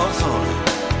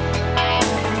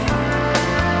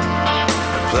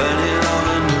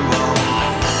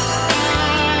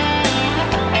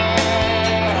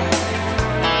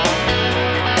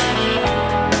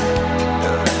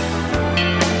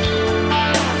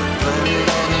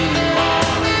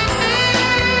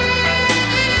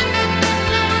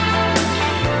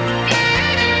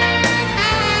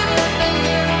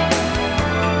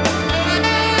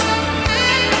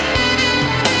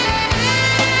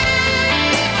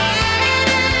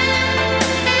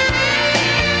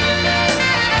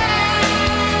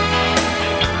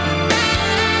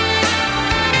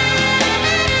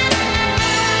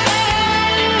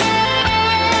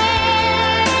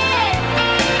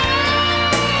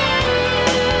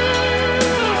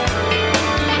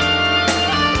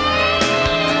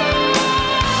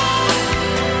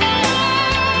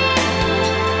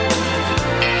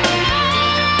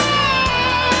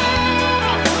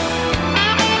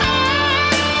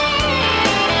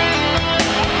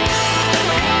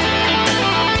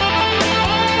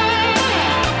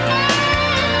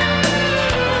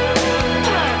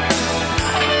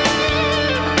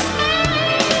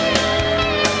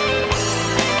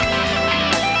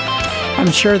I'm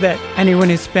sure that anyone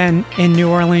who's been in New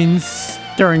Orleans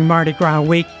during Mardi Gras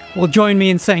week will join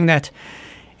me in saying that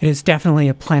it is definitely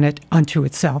a planet unto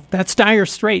itself. That's Dire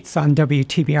Straits on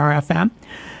WTBR FM.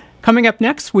 Coming up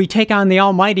next, we take on the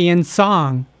Almighty in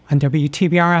song on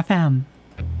WTBR FM.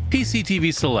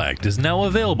 PCTV Select is now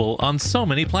available on so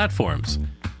many platforms.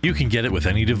 You can get it with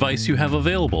any device you have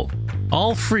available,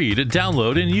 all free to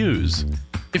download and use.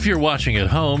 If you're watching at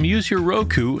home, use your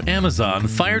Roku, Amazon,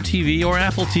 Fire TV, or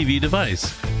Apple TV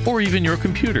device, or even your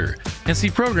computer, and see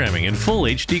programming in full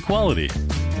HD quality.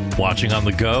 Watching on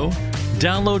the go?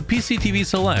 Download PCTV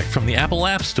Select from the Apple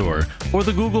App Store or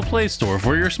the Google Play Store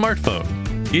for your smartphone.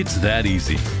 It's that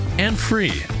easy and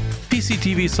free.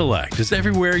 PCTV Select is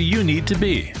everywhere you need to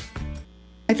be.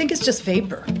 I think it's just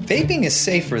vapor. Vaping is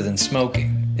safer than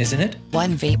smoking, isn't it?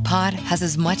 One vape pod has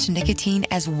as much nicotine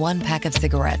as one pack of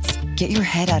cigarettes. Get your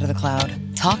head out of the cloud.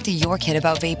 Talk to your kid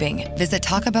about vaping. Visit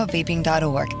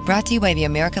talkaboutvaping.org. Brought to you by the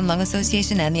American Lung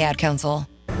Association and the Ad Council.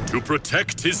 To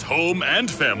protect his home and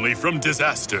family from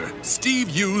disaster, Steve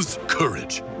used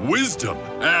courage, wisdom,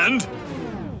 and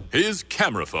his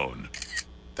camera phone.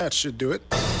 That should do it.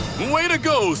 Way to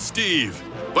go, Steve!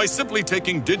 By simply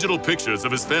taking digital pictures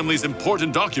of his family's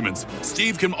important documents,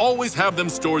 Steve can always have them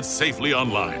stored safely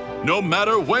online, no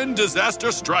matter when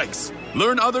disaster strikes.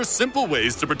 Learn other simple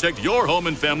ways to protect your home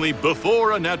and family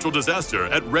before a natural disaster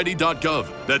at ready.gov.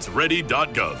 That's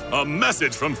ready.gov. A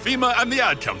message from FEMA and the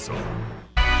Ad Council. She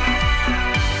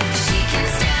can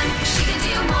STEM, she can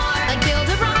do more. Like build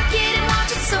a rocket and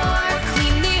watch it soar.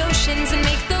 Clean the oceans and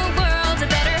make the world a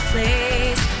better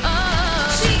place.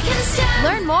 Oh, she can STEM.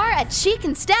 Learn more at She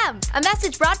Can STEM. A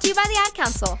message brought to you by the Ad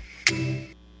Council.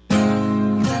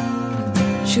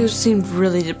 She seemed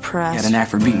really depressed. He had an knack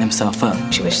for beating himself up.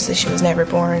 She wishes that she was never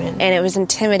born. And it was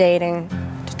intimidating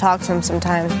to talk to him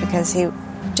sometimes because he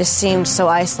just seemed so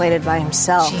isolated by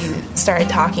himself. She started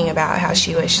talking about how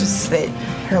she wishes that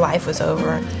her life was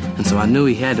over. And so I knew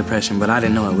he had depression, but I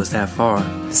didn't know it was that far.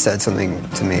 He said something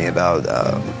to me about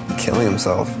killing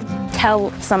himself.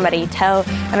 Tell somebody, tell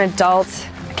an adult,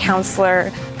 a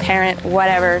counselor, parent,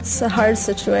 whatever. It's a hard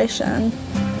situation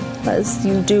because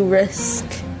you do risk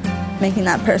making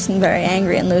that person very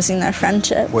angry and losing their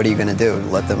friendship. What are you going to do?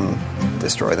 Let them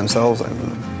destroy themselves? I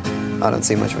don't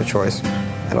see much of a choice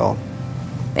at all.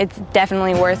 It's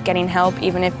definitely worth getting help,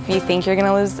 even if you think you're going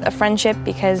to lose a friendship,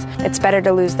 because it's better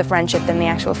to lose the friendship than the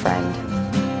actual friend.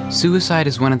 Suicide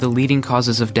is one of the leading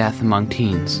causes of death among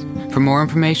teens. For more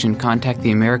information, contact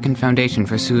the American Foundation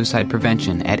for Suicide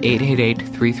Prevention at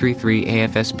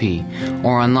 888-333-AFSP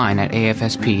or online at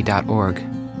afsp.org.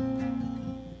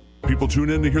 People tune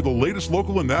in to hear the latest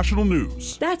local and national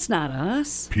news. That's not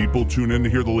us. People tune in to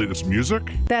hear the latest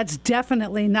music. That's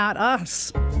definitely not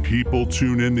us. People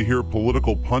tune in to hear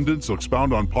political pundits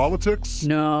expound on politics.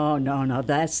 No,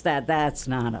 that's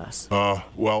not us. How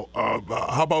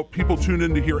about people tune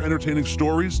in to hear entertaining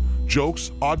stories,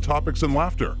 jokes, odd topics, and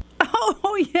laughter?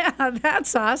 Oh, yeah,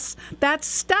 that's us. That's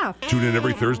Stuff. Tune in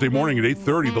every Thursday morning at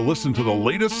 8:30 to listen to the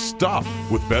latest Stuff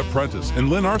with Bev Prentice and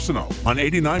Lynn Arsenault on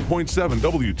 89.7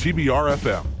 WTBR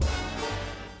FM.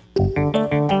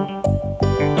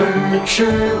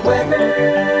 Berkshire weather.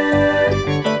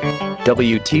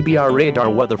 WTBR radar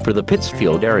weather for the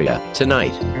Pittsfield area.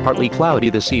 Tonight, partly cloudy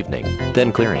this evening,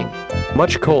 then clearing.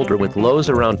 Much colder with lows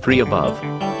around 3 above.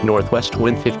 Northwest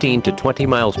wind 15 to 20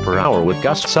 miles per hour with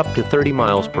gusts up to 30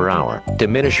 miles per hour,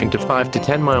 diminishing to 5 to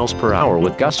 10 miles per hour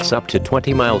with gusts up to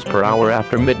 20 miles per hour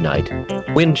after midnight.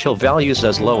 Wind chill values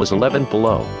as low as 11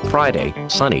 below. Friday,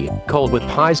 sunny, cold with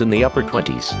highs in the upper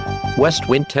 20s. West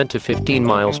wind 10 to 15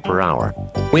 miles per hour.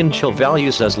 Wind chill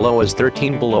values as low as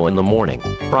 13 below in the morning.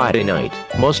 Friday night,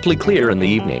 mostly clear in the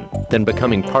evening, then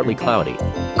becoming partly cloudy.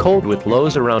 Cold with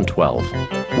lows around 12.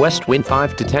 West wind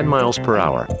 5 to 10 miles per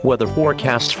hour. Weather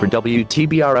forecasts for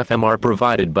WTBR FM are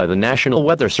provided by the National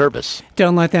Weather Service.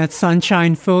 Don't let that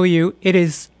sunshine fool you. It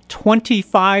is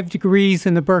 25 degrees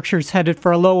in the Berkshires, headed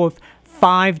for a low of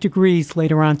 5 degrees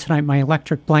later on tonight. My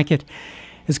electric blanket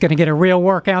is going to get a real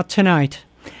workout tonight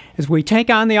as we take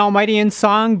on the Almighty in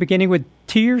song, beginning with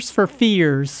Tears for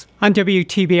Fears on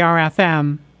WTBR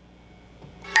FM.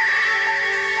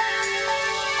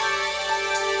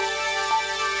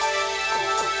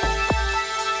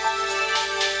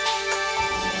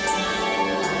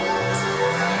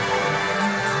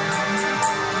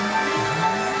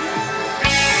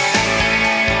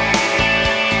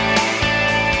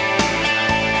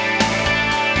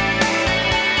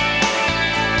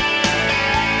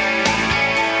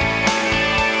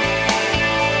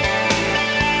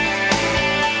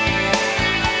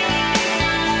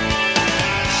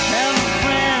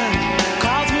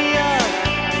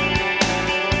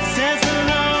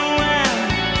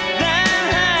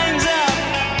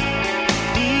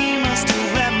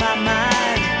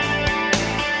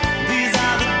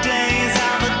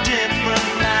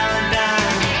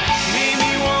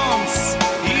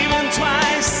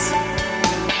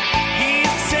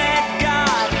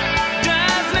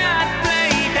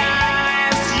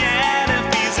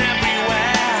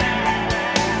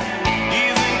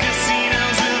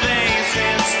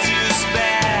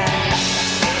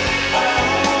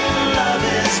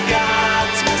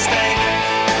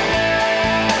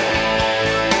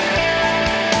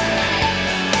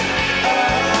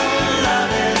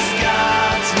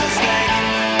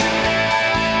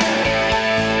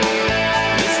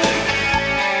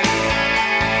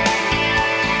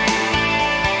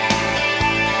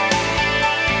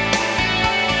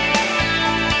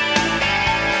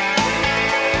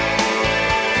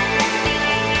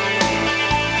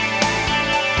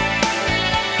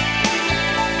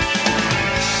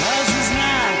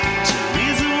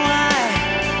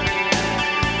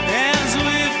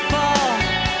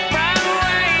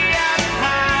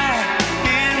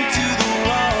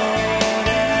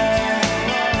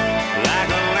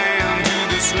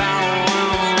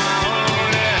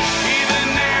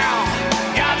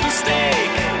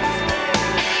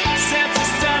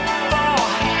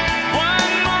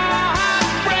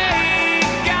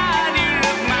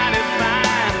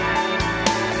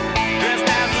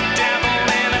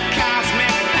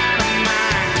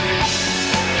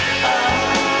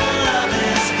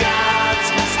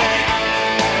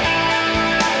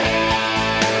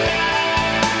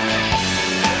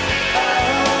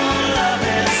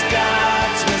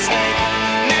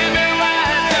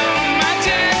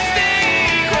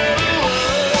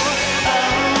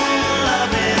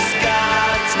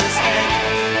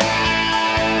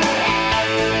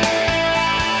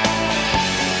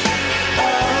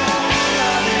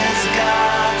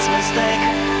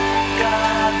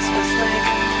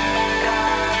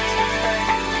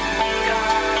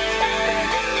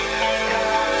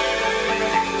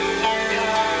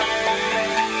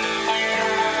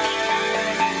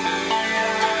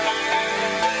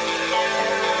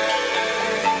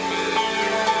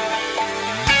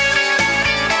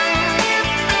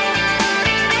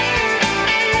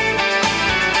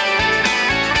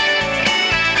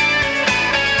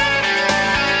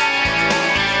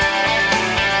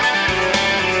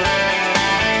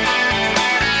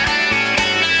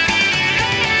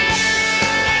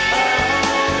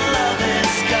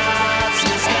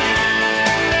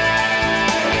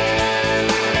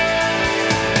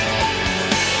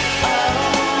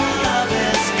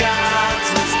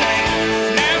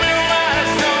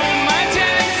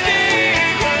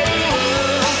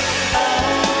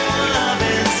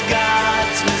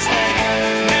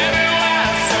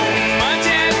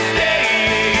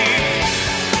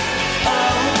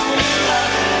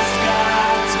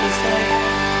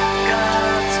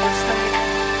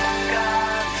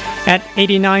 At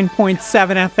 89.7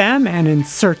 FM and in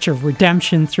search of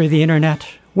redemption through the internet,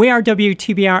 we are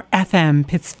WTBR FM,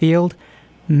 Pittsfield,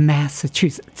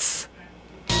 Massachusetts.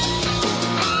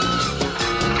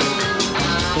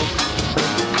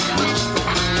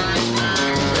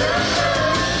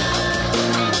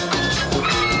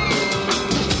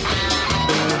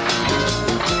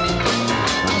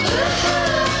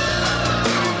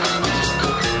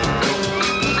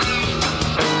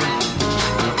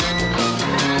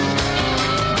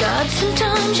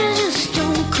 Sometimes you just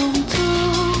don't come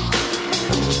through.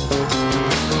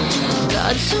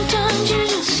 God, sometimes you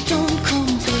just don't come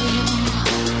through.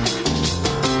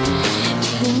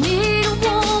 You need a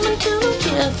woman to look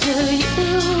after you.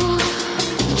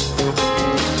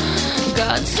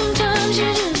 God, sometimes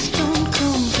you just don't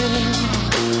come through.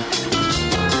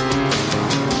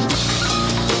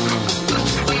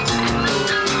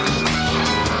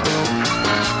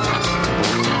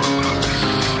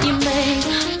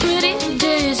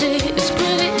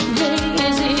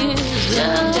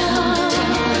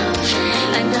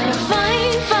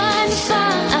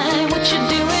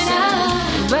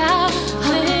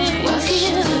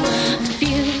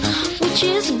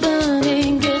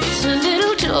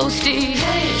 Toasty.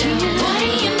 Why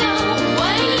you know?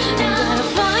 Gotta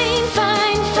find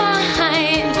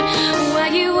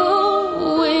where you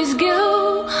always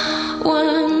go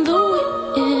when the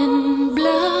wind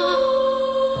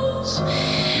blows.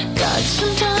 God,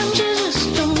 sometimes you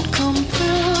just don't come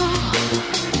through.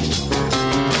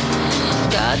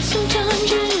 God, sometimes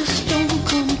you just don't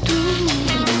come through.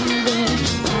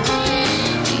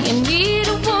 Do you need a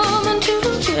woman to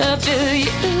look after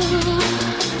you?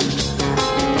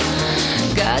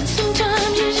 God,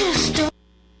 sometimes you just don't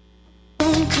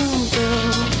come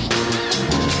through.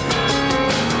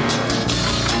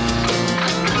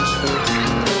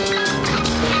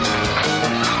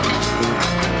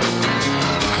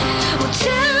 Well,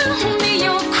 tell me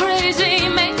you're crazy,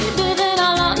 maybe then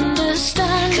I'll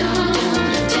understand.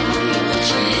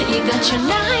 You got your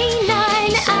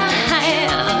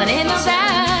 999 in the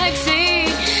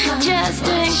backseat, just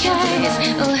in case.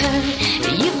 Oh, hey,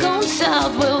 you've gone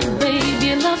south, well,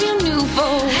 baby, love your new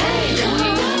phone. Hey,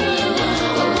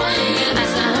 I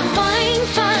gotta find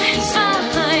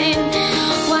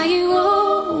why you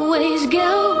always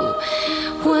go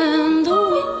when the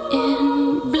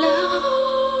wind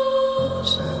blows.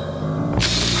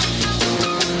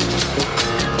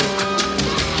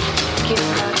 Keep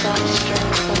contact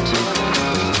strength until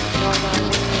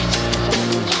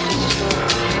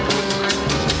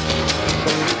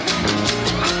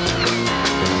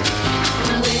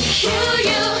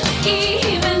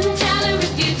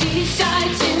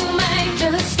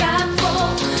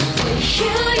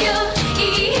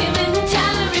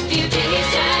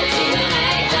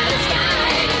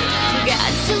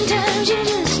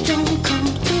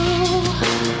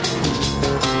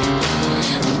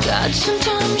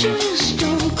sometimes you just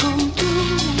don't come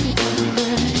through.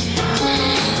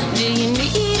 Do you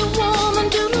need a woman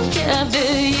to look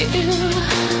after you?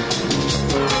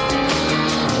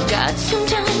 God,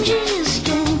 sometimes you just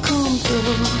don't come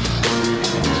through.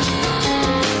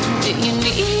 Do you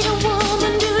need a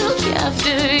woman to look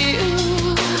after you?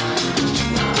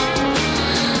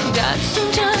 God,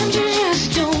 sometimes you just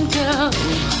don't come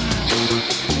through.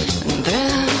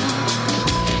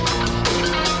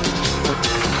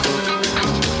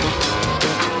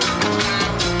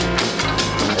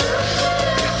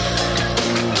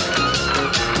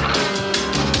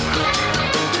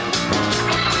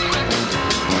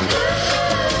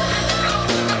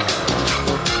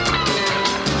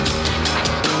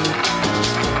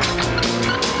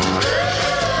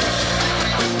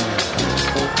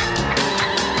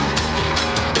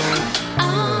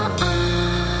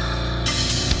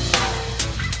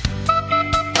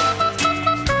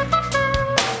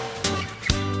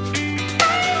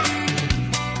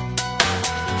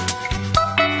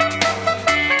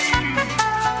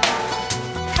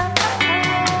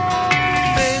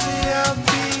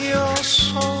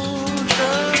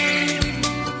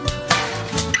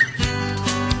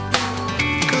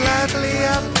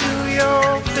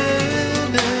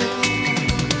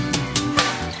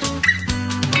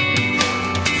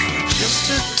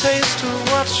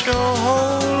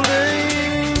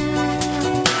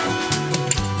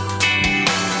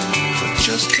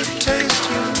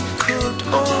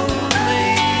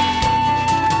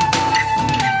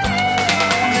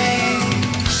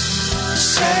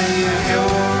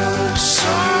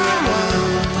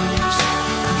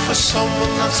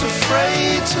 Someone that's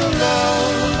afraid to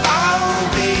love, I'll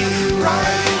be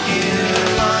right here,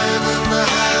 lying in the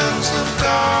hands of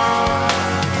God.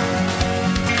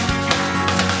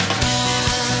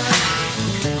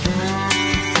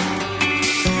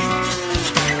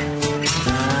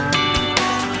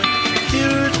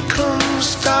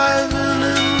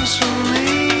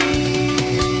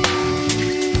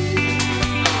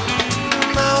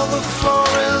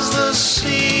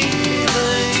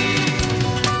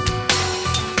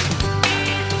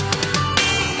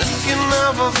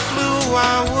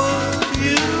 why would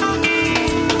you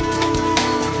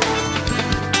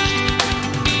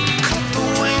cut the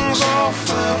wings off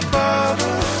a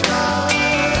butterfly?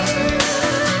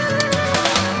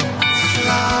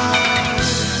 Fly,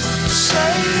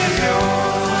 save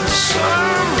your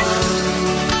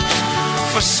sermon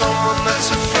for someone that's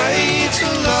afraid to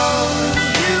love.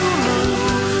 You knew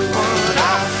what I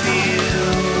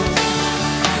feel,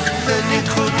 then you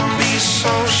couldn't be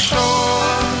so sure.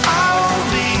 I'll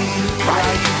be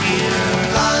right here,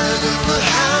 lying in the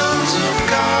hands of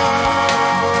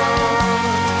God.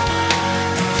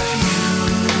 If you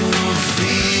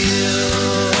feel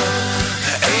the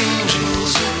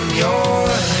angels in your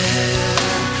head,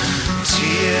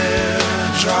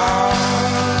 teardrop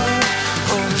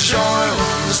of joy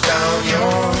runs down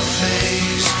your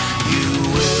face, you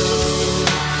will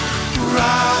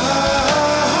rise.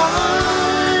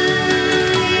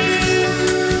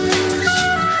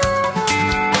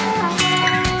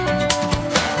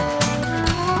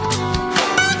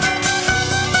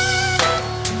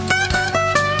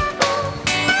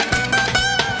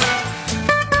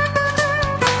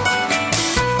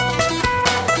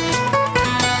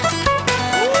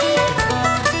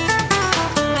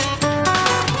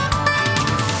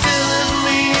 Filling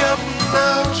me up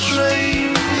now,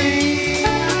 drain me.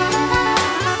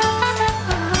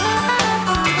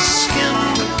 Skin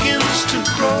begins to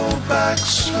grow back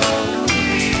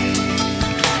slowly,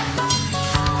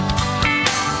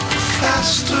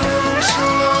 faster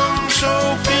until I'm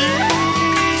choking.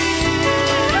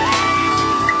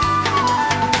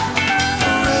 I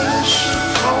really should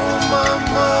call my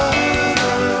mother.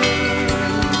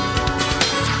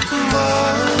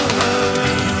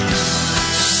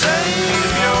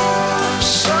 Save your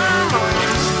sermon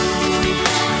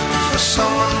for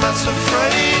someone that's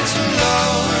afraid to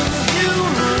love. You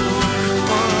knew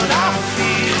what I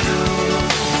feel,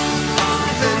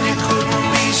 then you couldn't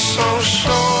be so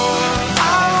sure.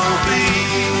 I'll be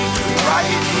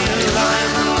right here,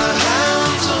 lying in the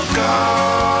hands of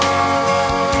God.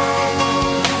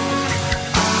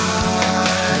 I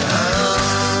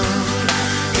am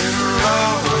in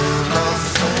love with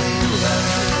nothing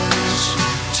less.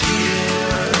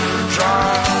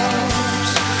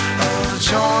 Teardrops of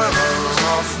joy runs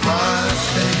off my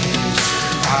face.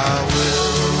 I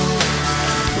will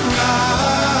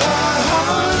rise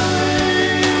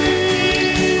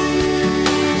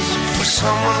for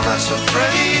someone that's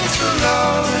afraid to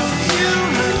love. You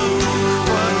knew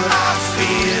what I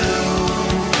feel,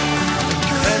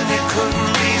 then you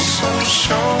couldn't be so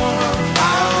sure.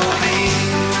 I'll be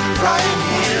right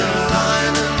here,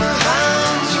 lying in the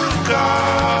hands of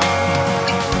God.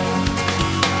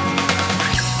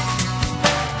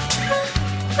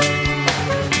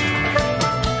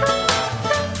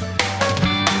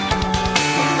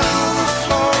 Now the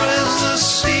floor is the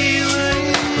ceiling.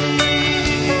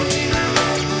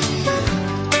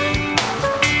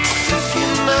 If you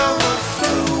never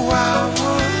flew, why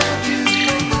would you?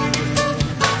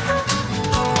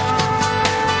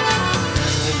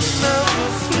 If you never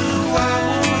flew, why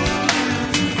would you?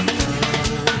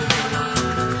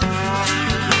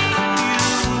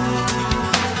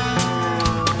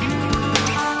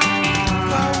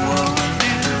 Why would you?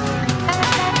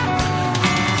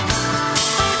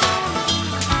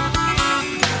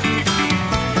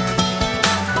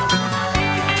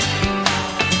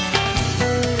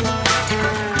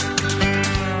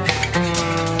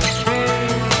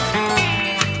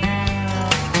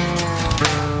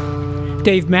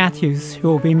 Dave Matthews, who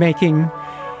will be making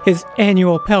his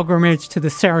annual pilgrimage to the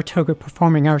Saratoga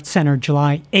Performing Arts Center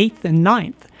July 8th and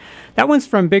 9th. That one's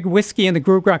from Big Whiskey and the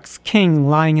Grugrux King,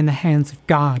 Lying in the Hands of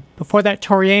God. Before that,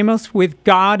 Tori Amos with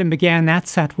God, and began that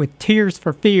set with Tears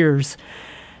for Fears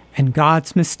and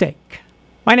God's Mistake.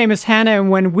 My name is Hannah,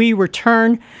 and when we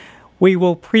return, we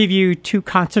will preview two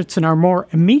concerts in our more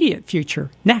immediate future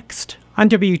next on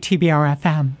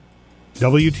WTBR-FM.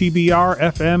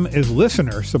 WTBR-FM is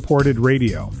listener-supported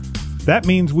radio. That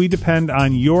means we depend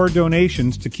on your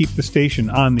donations to keep the station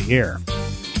on the air.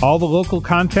 All the local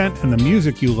content and the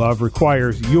music you love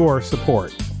requires your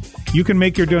support. You can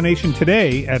make your donation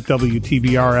today at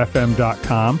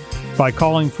WTBRFM.com by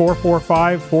calling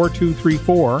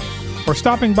 445-4234 or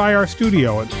stopping by our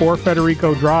studio at 4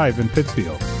 Federico Drive in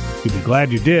Pittsfield. You'll be glad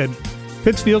you did.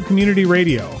 Pittsfield Community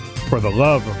Radio, for the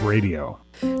love of radio.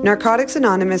 Narcotics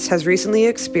Anonymous has recently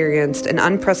experienced an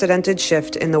unprecedented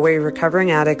shift in the way recovering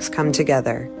addicts come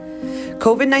together.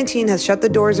 COVID-19 has shut the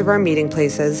doors of our meeting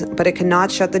places, but it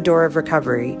cannot shut the door of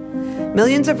recovery.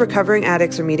 Millions of recovering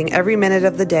addicts are meeting every minute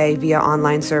of the day via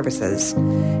online services.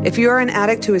 If you are an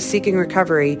addict who is seeking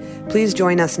recovery, please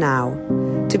join us now.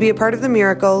 To be a part of the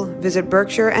miracle, visit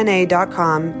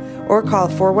berkshirena.com or call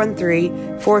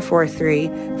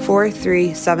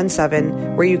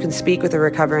 413-443-4377 where you can speak with a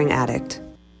recovering addict.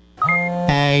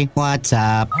 Hey, what's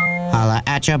up? Holla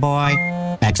at your boy.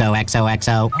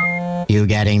 XOXOXO. You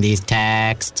getting these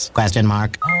texts? Question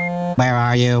mark. Where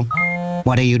are you?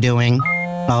 What are you doing?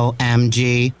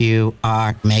 OMG, you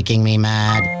are making me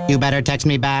mad. You better text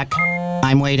me back.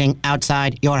 I'm waiting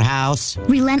outside your house.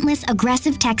 Relentless,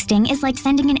 aggressive texting is like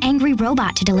sending an angry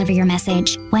robot to deliver your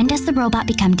message. When does the robot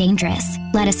become dangerous?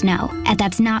 Let us know at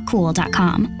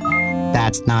that'snotcool.com.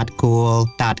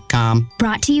 That'snotcool.com.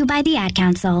 Brought to you by the Ad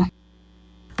Council.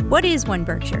 What is One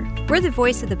Berkshire? We're the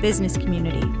voice of the business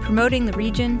community, promoting the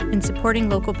region and supporting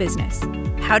local business.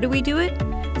 How do we do it?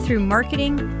 Through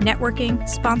marketing, networking,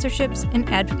 sponsorships, and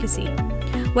advocacy.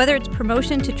 Whether it's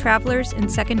promotion to travelers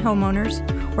and second homeowners,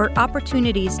 or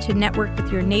opportunities to network with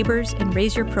your neighbors and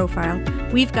raise your profile,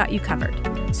 we've got you covered.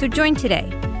 So join today.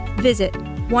 Visit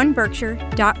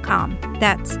oneberkshire.com.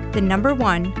 That's the number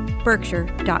 1,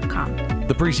 berkshire.com.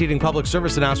 The preceding public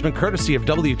service announcement courtesy of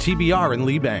WTBR in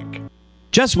Lee Bank.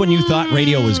 Just when you thought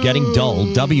radio was getting dull,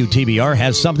 WTBR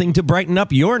has something to brighten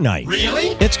up your night.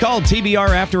 Really? It's called TBR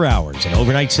After Hours, and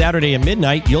overnight Saturday at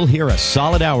midnight, you'll hear a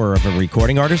solid hour of a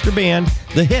recording artist or band,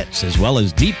 the hits, as well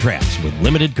as deep tracks with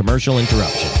limited commercial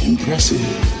interruption. Impressive.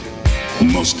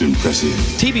 Most impressive.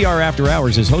 TBR After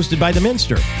Hours is hosted by The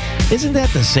Minster. Isn't that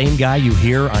the same guy you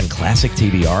hear on classic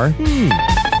TBR?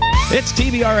 It's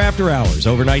TBR After Hours,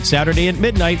 overnight Saturday at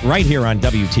midnight, right here on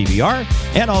WTBR,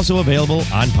 and also available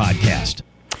on podcast.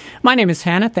 My name is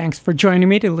Hannah. Thanks for joining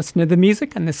me to listen to the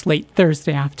music on this late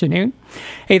Thursday afternoon.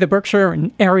 Hey, the Berkshire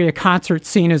and area concert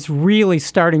scene is really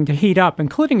starting to heat up,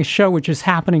 including a show which is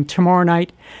happening tomorrow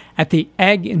night at the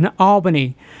Egg in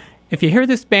Albany. If you hear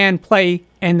this band play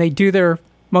and they do their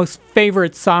most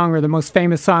favorite song or the most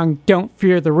famous song, Don't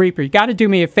Fear the Reaper, you got to do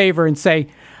me a favor and say,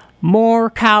 more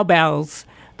cowbells.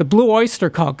 The Blue Oyster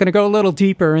Cult, going to go a little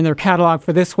deeper in their catalog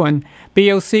for this one.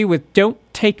 BOC with Don't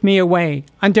Take Me Away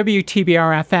on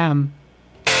WTBR FM.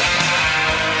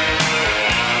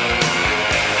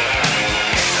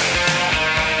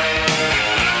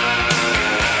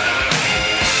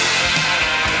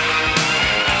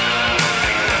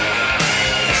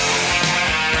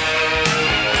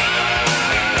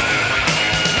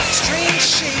 Strange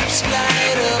shapes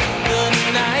light up the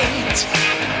night.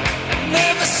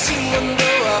 Never seen one though.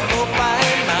 I hope I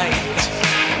might.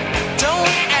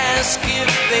 Don't ask if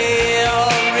they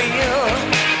are real.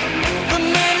 The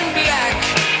men in black,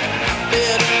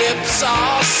 their lips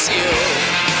are sealed.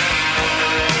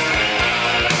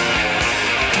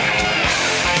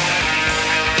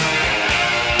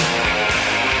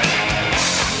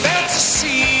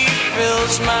 Fantasy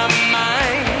fills my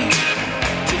mind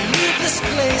to leave this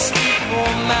place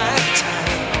before my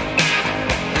time.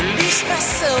 Release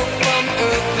myself from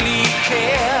earthly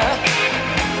care.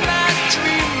 My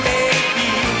dream may be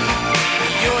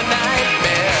your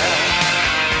nightmare.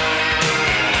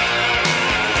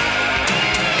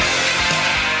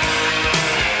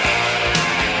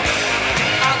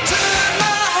 I'll turn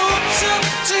my hopes up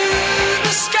to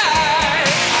the sky.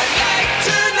 I'd like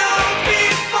to know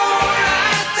before I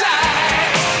die.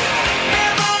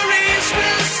 Memories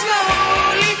will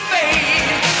slowly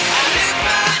fade. I lift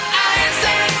my eyes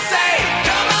and say,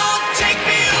 come on,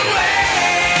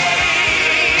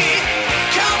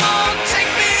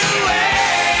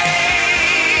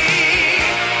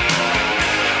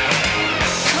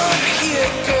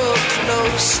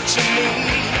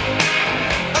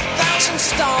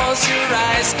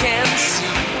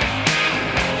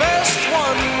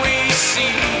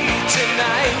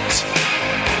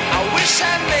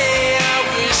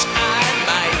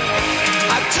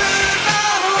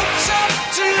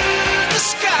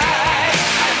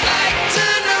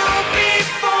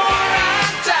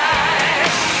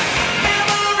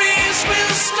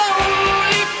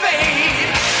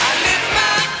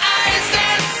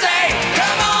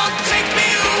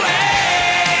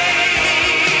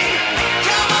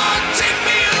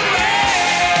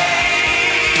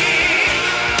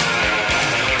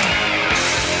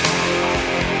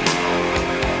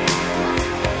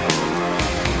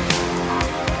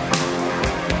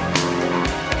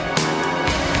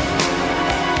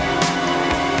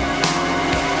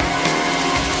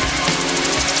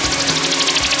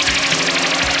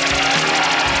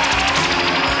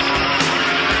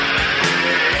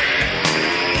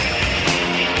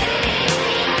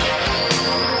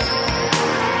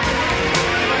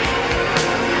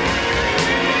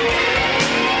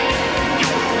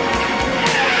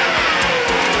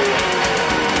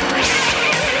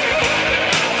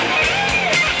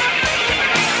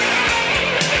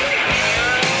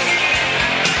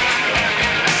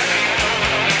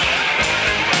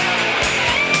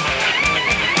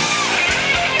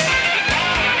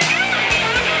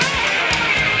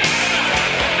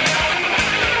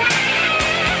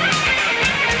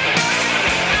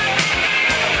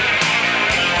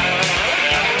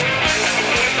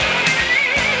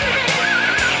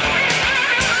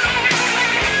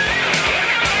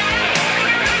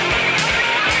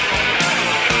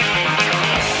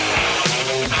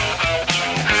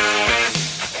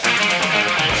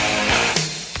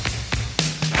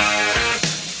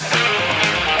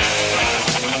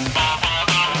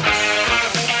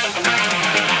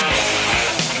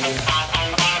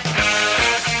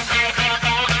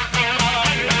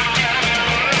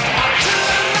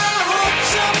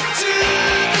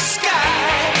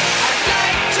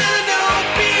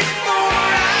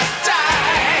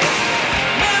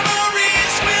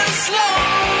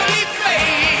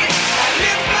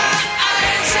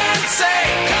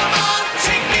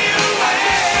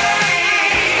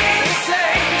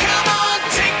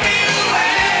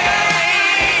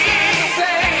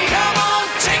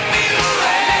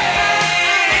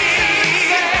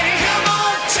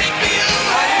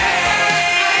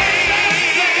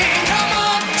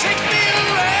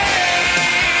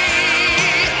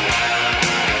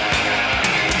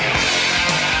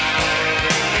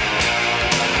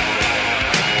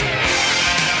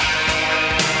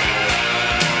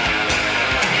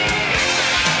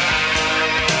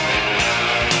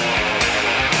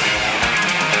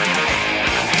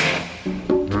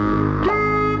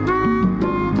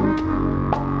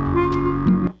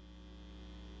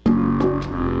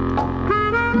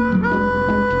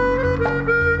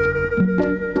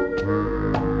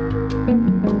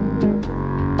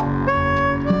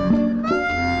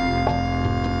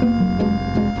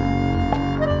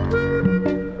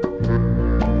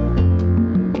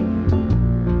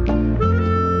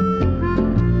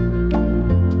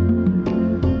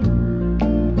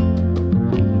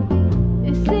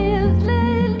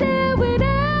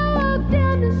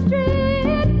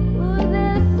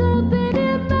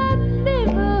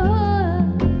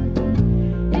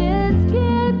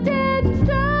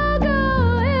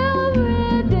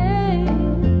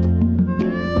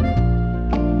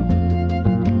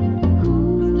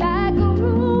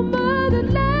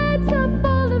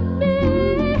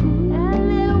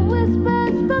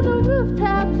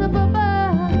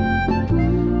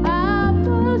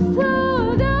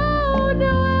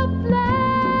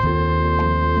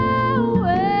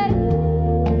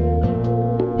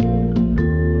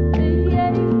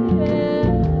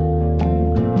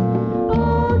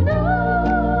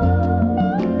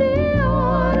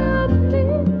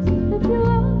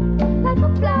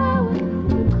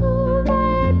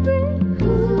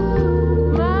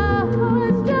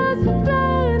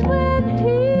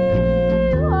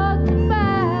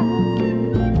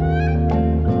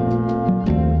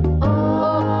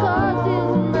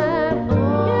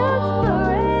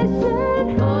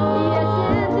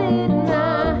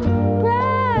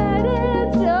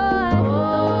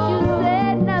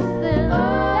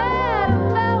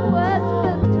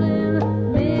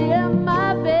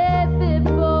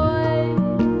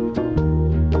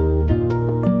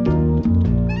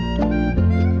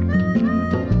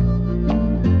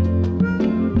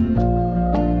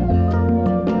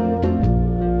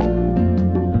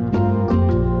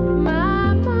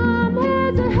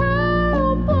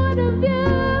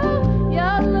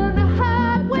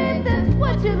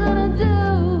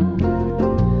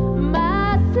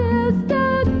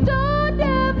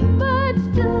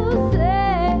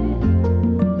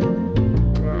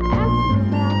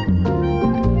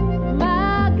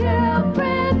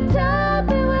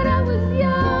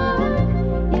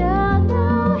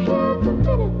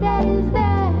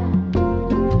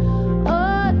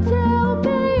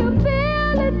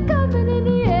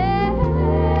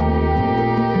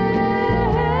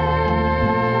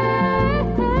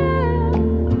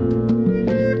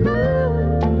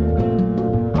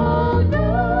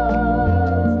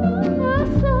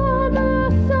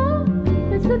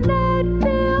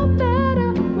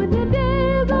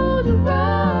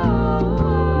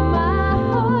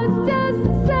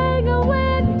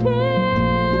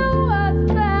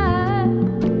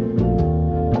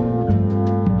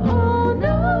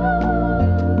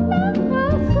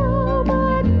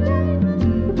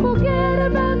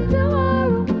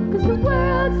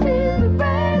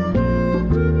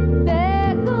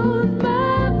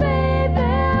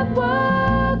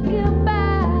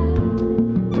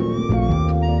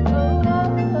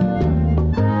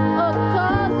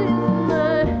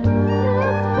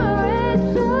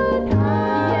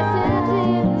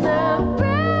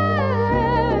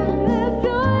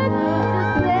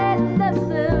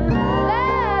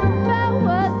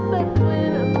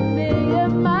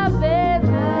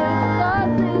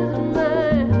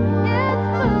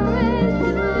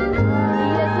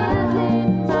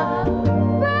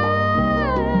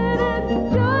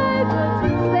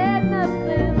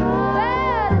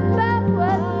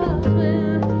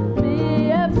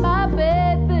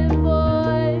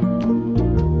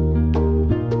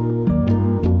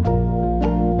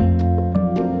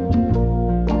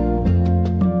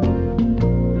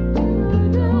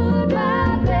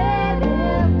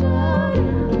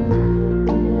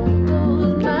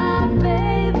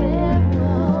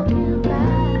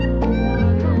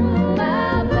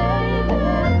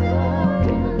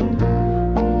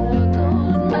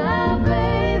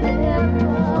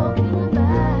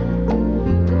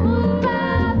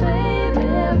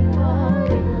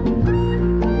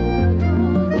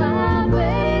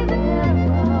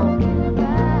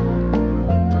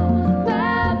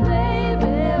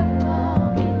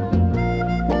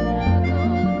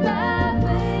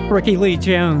 Ricky Lee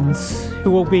Jones,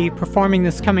 who will be performing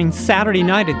this coming Saturday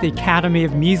night at the Academy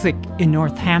of Music in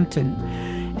Northampton,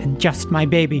 and Just My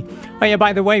Baby. Oh yeah,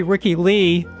 by the way, Ricky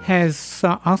Lee has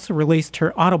also released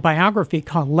her autobiography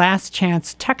called Last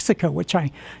Chance Texaco, which I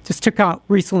just took out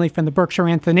recently from the Berkshire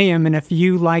Athenaeum, and if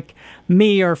you, like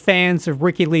me, are fans of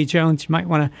Ricky Lee Jones, you might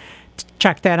want to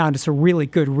check that out. It's a really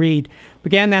good read.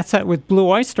 Began that set with Blue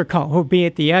Oyster Cult, who will be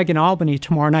at the Egg in Albany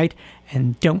tomorrow night,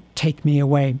 and Don't Take Me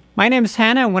Away. My name is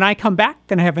Hannah, and when I come back,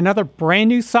 then I have another brand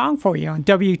new song for you on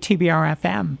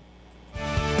WTBR-FM.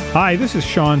 Hi, this is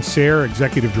Sean Sayre,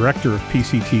 Executive Director of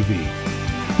PCTV.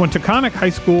 When Taconic High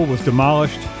School was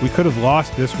demolished, we could have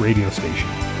lost this radio station.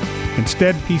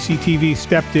 Instead, PCTV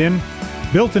stepped in,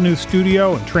 built a new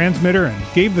studio and transmitter, and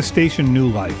gave the station new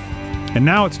life. And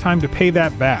now it's time to pay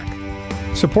that back.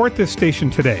 Support this station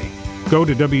today. Go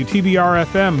to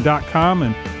WTBRFM.com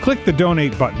and click the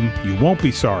donate button. You won't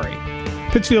be sorry.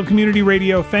 Pittsfield Community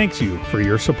Radio thanks you for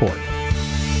your support.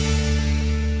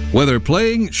 Whether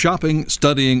playing, shopping,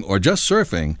 studying, or just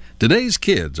surfing, today's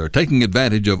kids are taking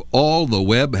advantage of all the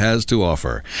web has to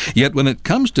offer. Yet when it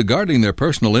comes to guarding their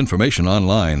personal information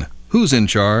online, who's in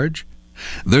charge?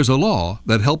 There's a law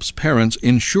that helps parents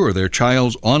ensure their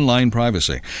child's online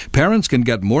privacy. Parents can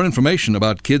get more information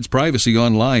about kids' privacy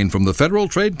online from the Federal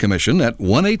Trade Commission at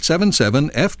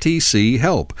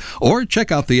 1-877-FTC-HELP, or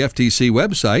check out the FTC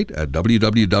website at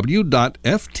www.ftc.gov.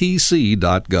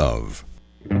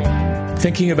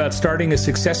 Thinking about starting a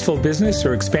successful business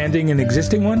or expanding an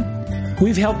existing one?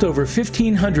 We've helped over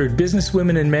 1,500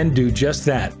 businesswomen and men do just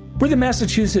that. We're the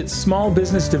Massachusetts Small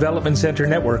Business Development Center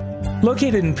Network,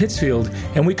 located in Pittsfield,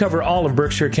 and we cover all of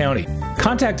Berkshire County.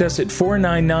 Contact us at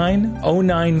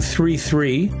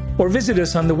 499-0933 or visit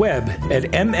us on the web at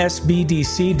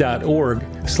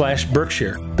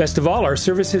msbdc.org/Berkshire. Best of all, our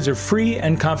services are free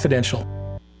and confidential.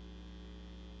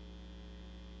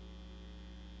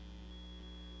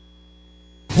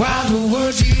 Why the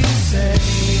words you say?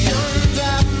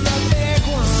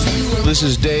 This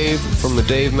is Dave from the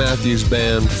Dave Matthews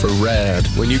Band for RAD.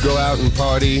 When you go out and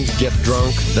party, get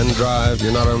drunk, then drive,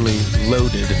 you're not only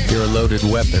loaded, you're a loaded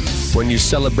weapon. When you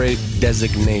celebrate,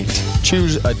 designate.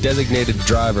 Choose a designated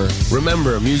driver.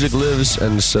 Remember, music lives,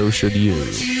 and so should you.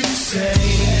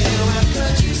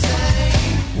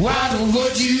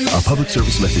 A public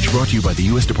service message brought to you by the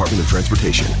U.S. Department of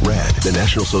Transportation, RAD, the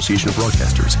National Association of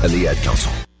Broadcasters, and the Ad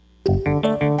Council.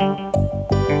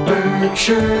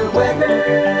 Berkshire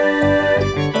weather.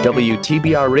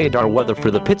 WTBR radar weather for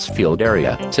the Pittsfield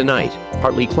area. Tonight,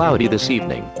 partly cloudy this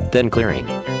evening, then clearing.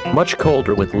 Much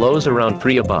colder with lows around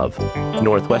 3 above.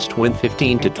 Northwest wind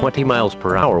 15 to 20 miles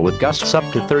per hour with gusts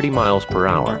up to 30 miles per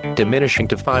hour. Diminishing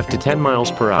to 5 to 10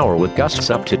 miles per hour with gusts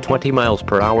up to 20 miles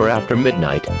per hour after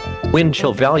midnight. Wind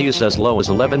chill values as low as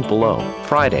 11 below.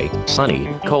 Friday, sunny,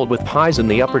 cold with highs in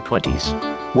the upper 20s.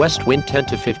 West wind 10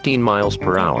 to 15 miles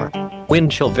per hour.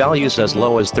 Wind chill values as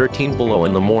low as 13 below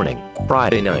in the morning.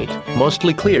 Friday night,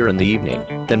 mostly clear in the evening,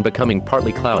 then becoming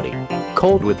partly cloudy.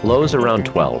 Cold with lows around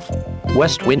 12.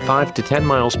 West wind 5 to 10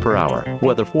 miles per hour.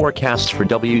 Weather forecasts for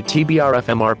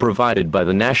WTBR-FM are provided by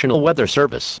the National Weather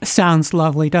Service. Sounds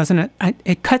lovely, doesn't it?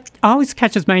 It always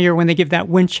catches my ear when they give that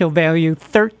wind chill value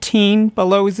 13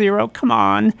 below zero. Come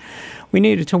on. We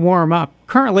needed to warm up.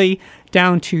 Currently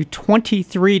down to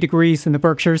 23 degrees in the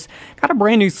Berkshires. Got a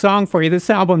brand new song for you. This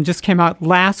album just came out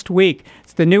last week.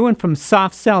 It's the new one from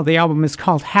Soft Cell. The album is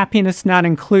called Happiness Not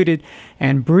Included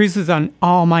and Bruises on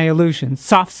All My Illusions.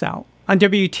 Soft Cell on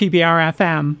WTBR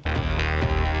FM.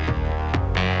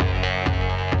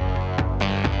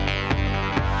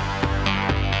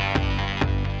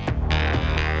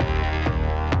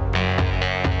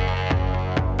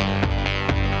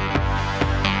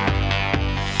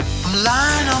 I'm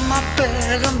lying on my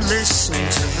bed, I'm listening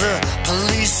to the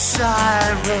police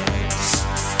sirens.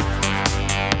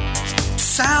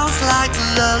 Sounds like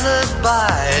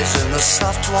lullabies in the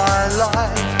soft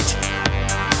twilight.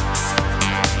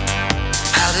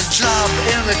 Had a job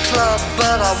in the club,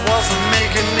 but I wasn't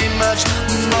making me much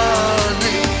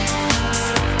money.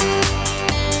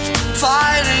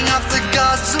 Fighting off the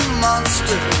gods and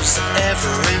monsters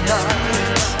every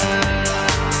night.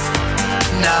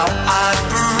 Now I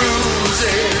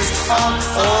bruises on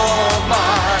all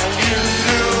my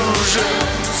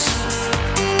illusions.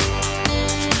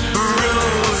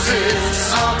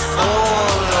 Bruises on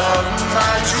all of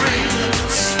my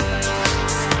dreams.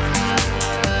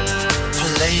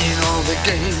 Playing all the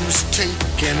games,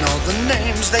 taking all the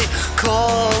names they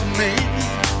call me.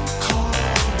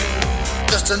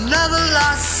 Just another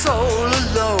lost soul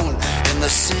alone in the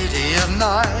city of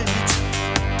night.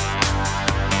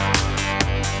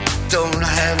 Don't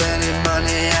have any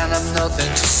money and I've nothing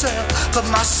to sell but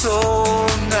my soul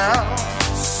now.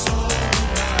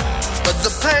 But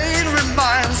the pain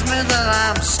reminds me that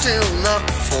I'm still up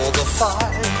for the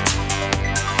fight.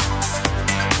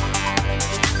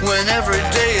 When every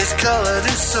day is colored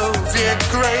in Soviet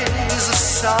grays of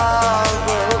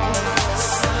sorrow,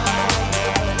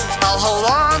 I'll hold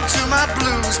on to my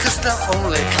blues, 'cause they'll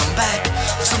only come back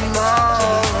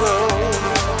tomorrow.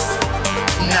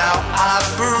 Now I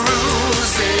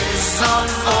bruises on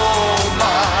all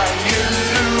my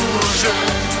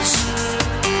illusions.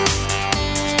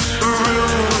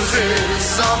 Bruises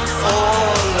on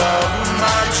all of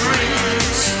my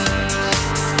dreams.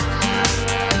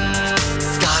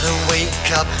 Gotta wake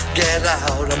up, get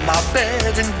out of my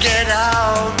bed and get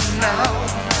out now.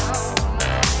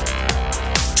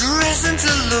 Dressing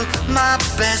to look my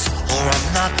best or I'm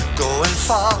not going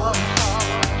far.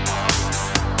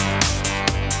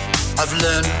 I've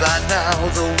learned by now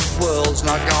the world's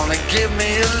not gonna give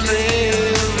me a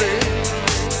living.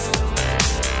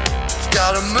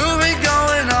 Got a movie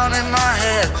going on in my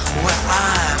head where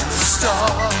I'm the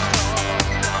star.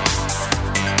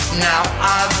 Now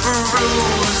I've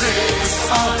bruises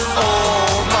on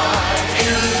all my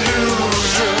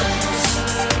illusions.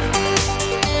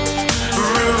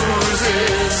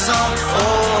 Bruises on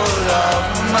all of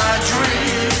my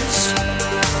dreams.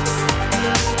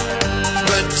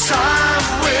 But time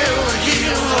will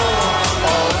heal all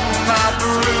of my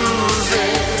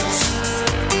bruises,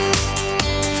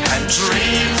 and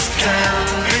dreams can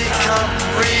become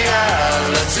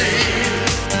reality.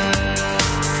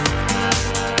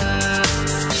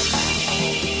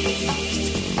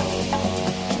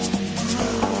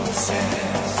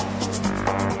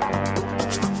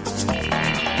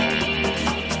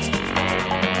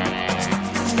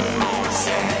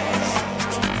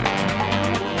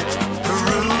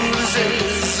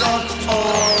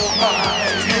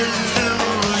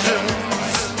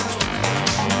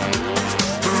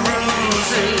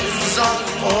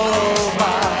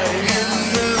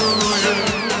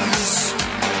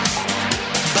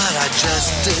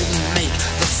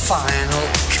 Final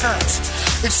cut.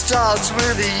 It starts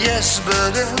with a yes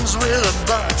but ends with a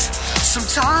but.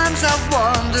 Sometimes I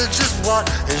wonder just what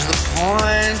is the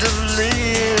point of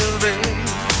living.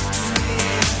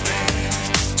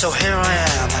 So here I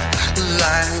am,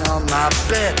 lying on my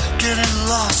bed, getting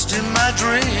lost in my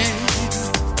dream.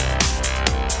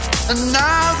 And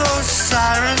now those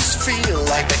sirens feel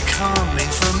like they're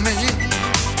coming for me.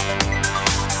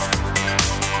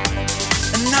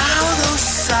 And now those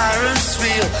sirens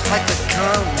feel like they're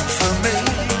coming for me.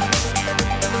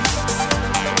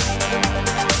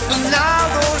 And now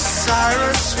those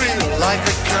sirens feel like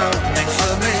they're coming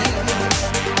for me.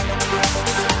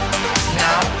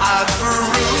 Now I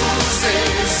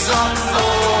bruises on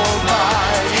all my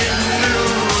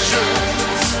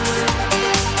illusions.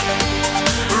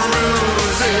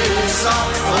 Bruises on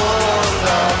all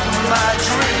of my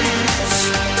dreams.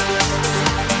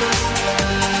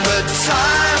 But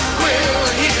time will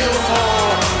heal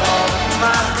all of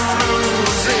my bruises.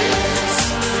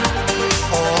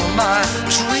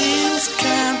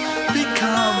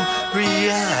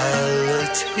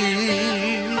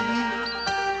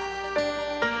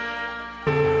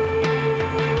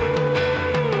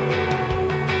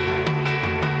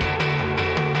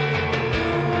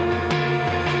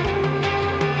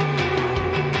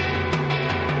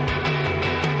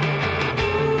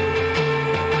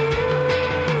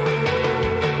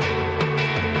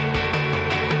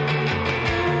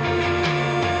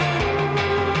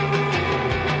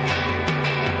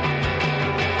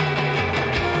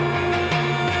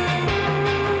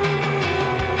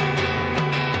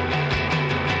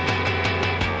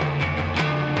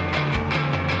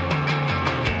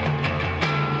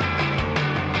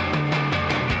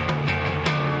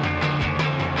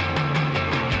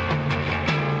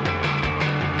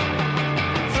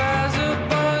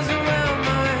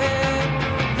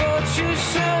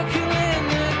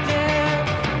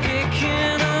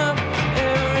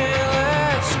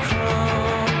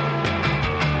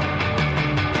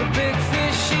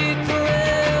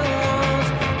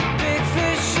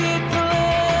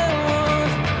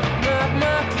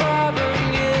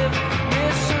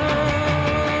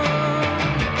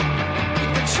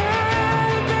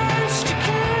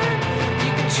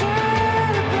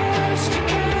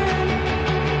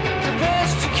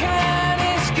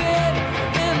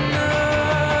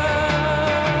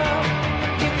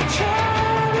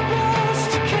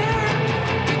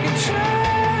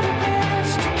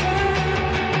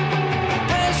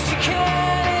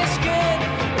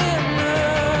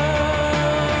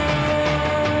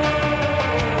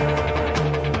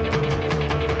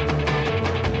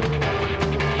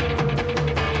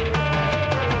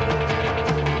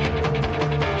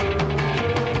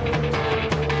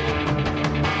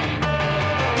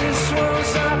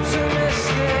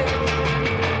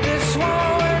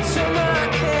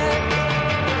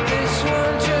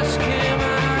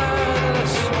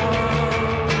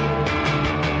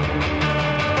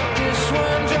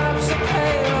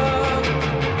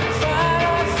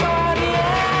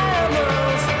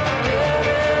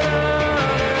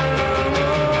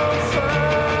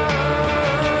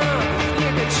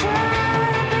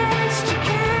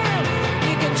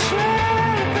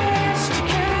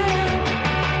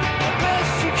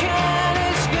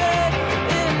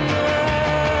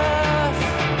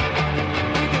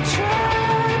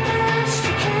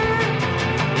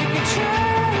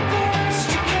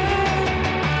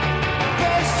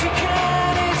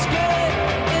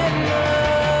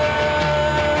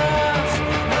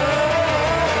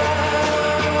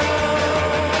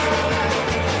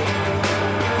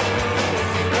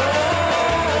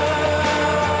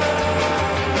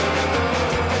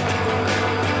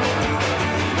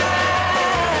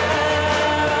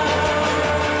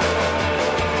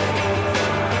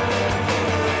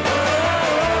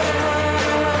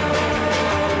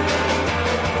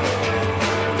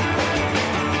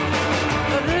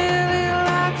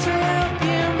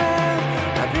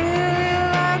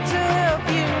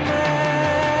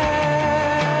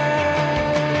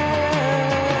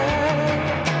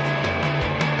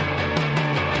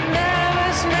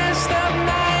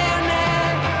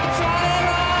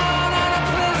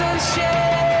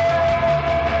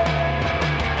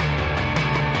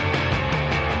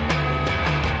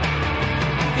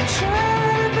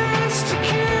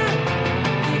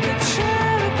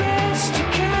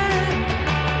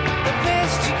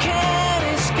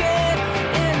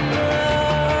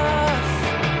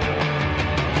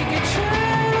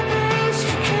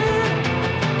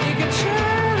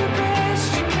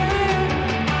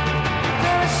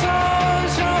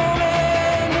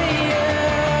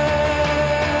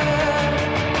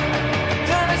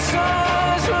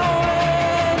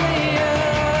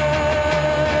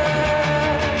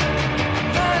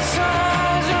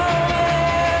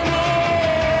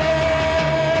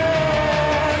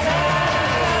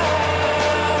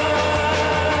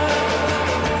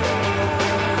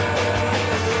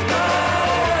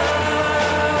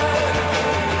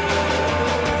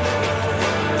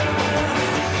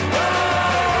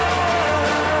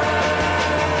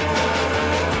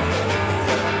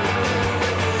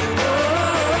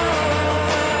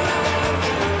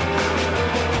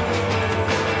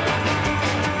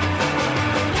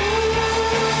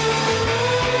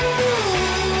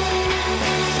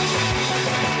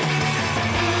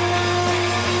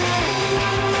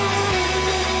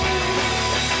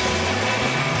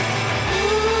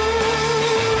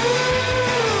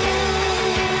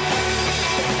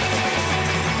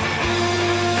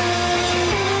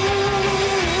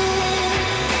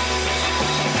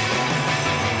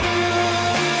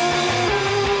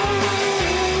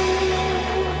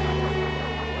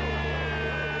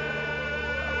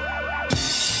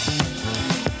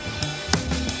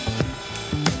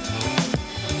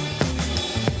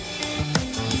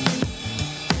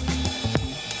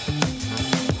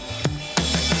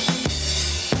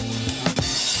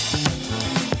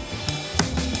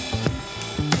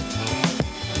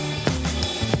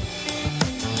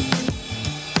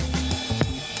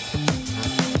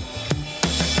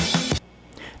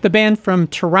 The band from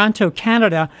Toronto,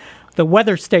 Canada, the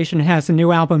Weather Station, has a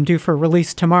new album due for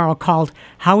release tomorrow called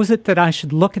How Is It That I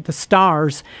Should Look at the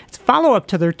Stars? It's a follow-up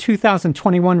to their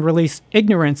 2021 release,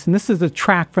 Ignorance, and this is a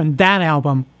track from that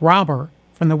album, Robber,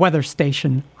 from the Weather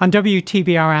Station on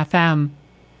WTBR FM.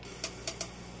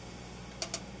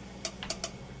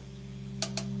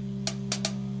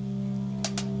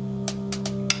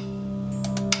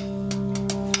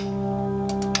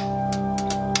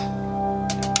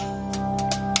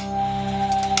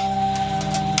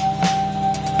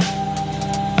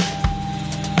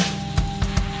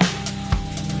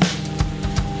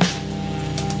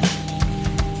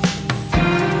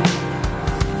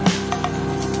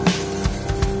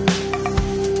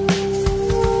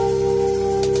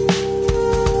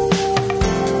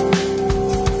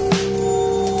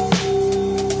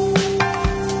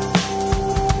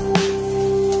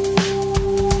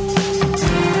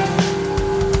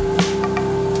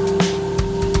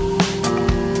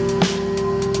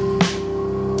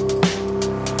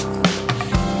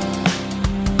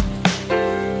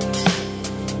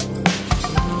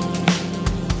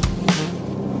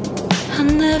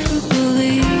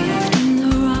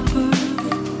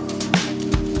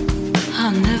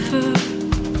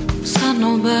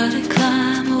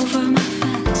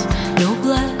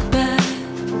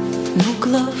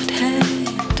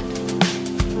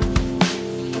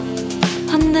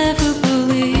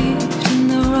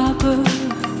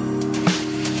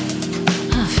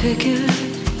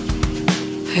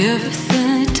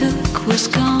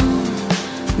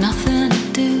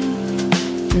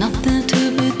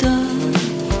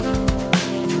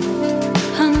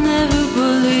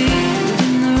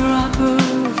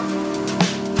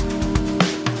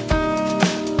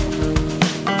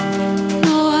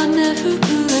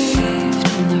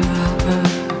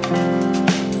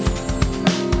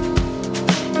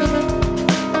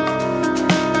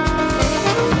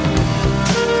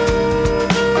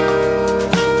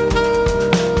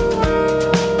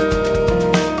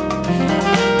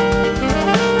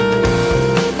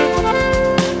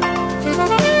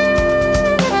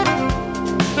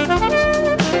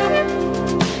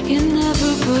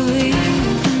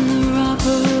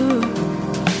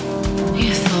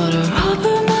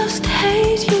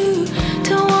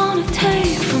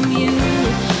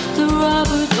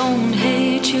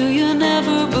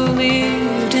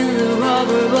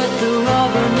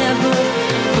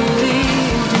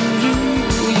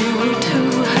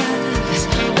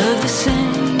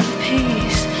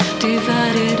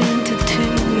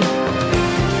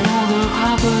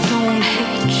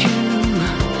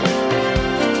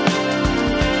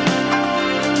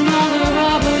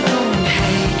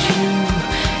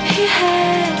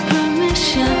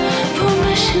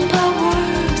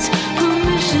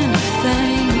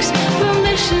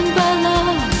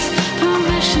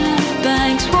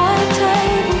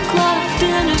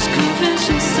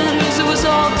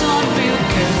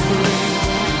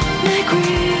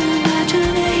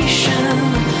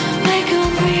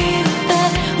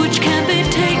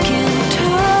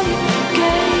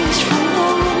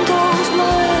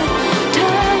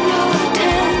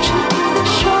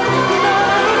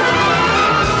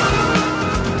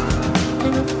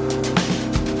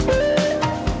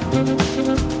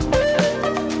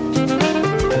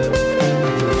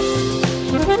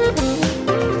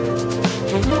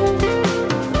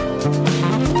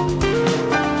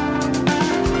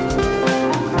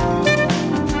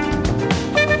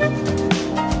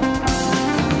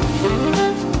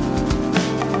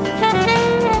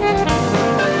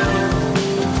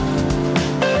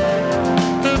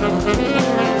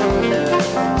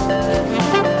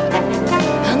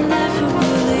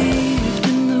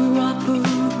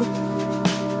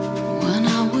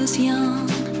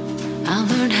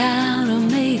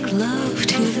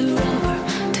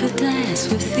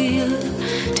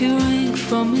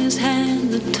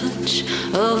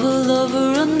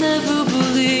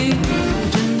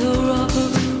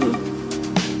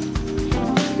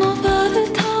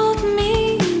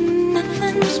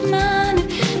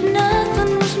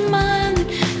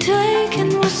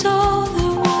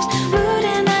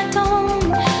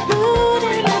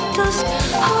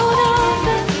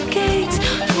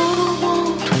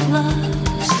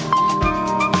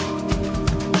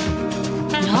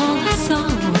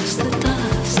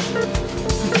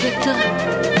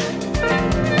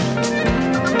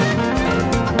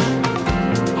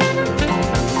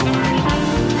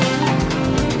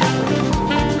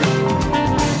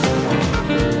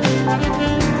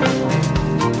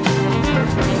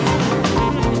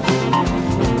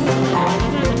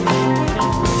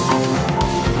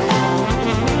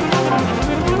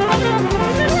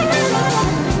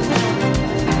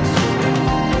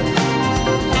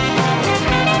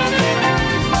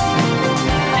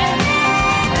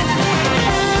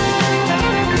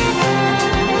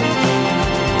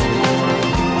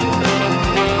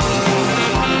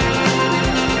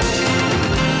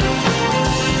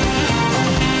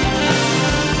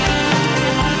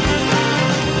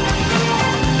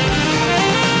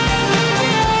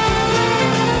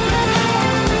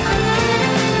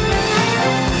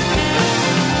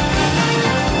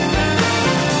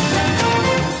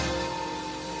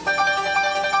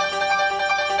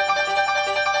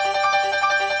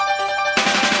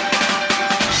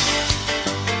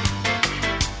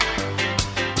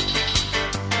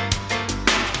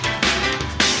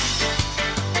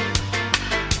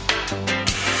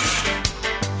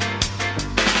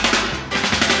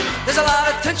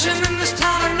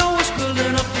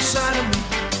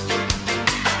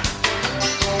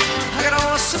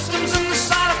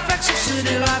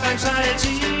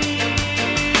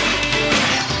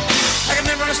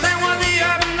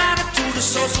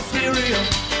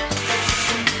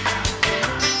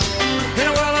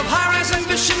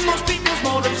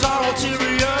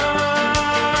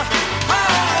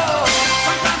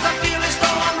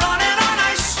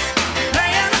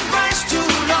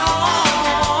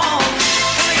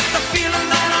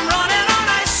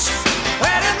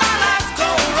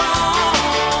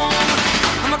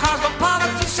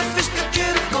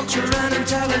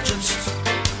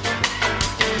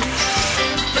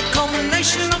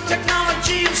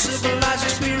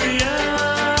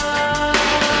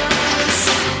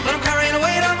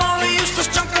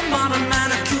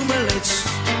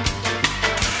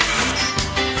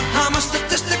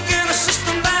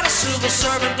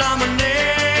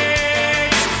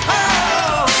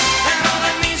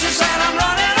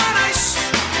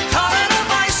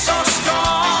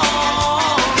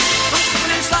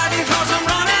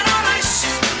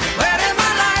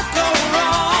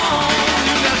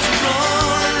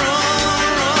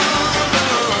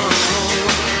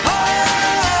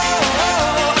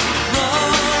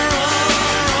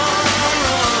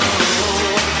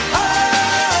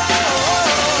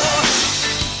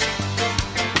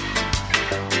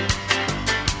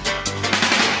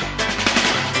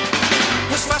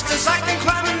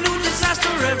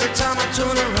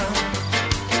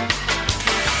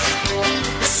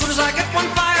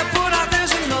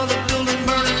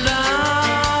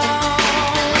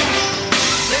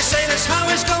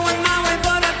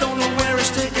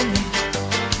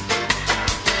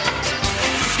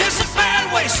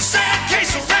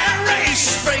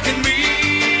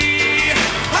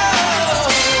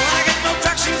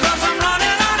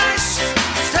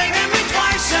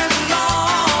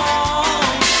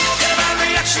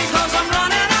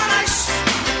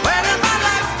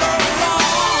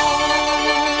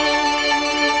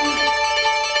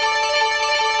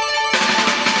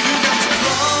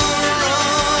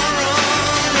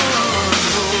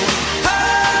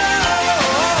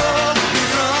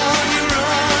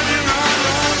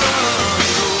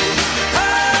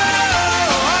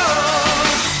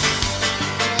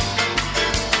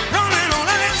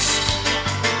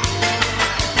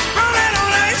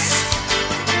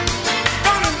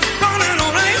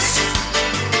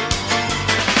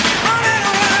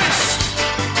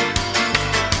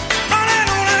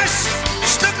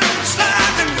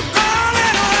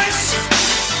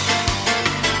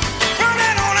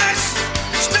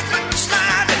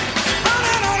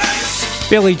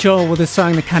 Billy Joel with a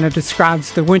song that kind of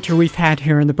describes the winter we've had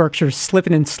here in the Berkshires,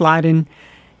 slipping and sliding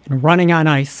and running on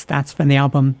ice. That's from the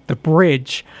album The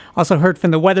Bridge. Also heard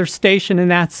from the weather station in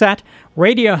that set,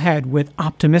 Radiohead with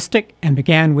Optimistic, and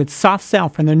began with Soft Cell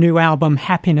from their new album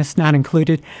Happiness Not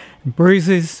Included, and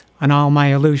Bruises on All My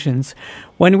Illusions.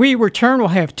 When we return, we'll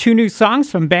have two new songs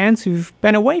from bands who've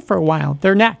been away for a while.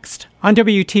 They're next on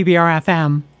WTBR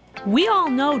FM. We all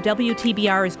know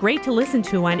WTBR is great to listen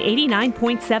to on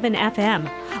 89.7 FM,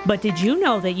 but did you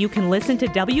know that you can listen to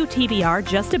WTBR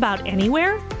just about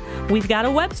anywhere? We've got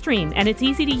a web stream, and it's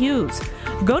easy to use.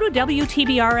 Go to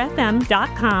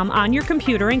WTBRFM.com on your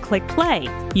computer and click play.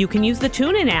 You can use the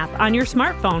TuneIn app on your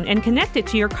smartphone and connect it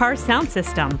to your car's sound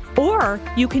system. Or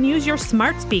you can use your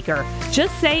smart speaker.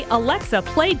 Just say, Alexa,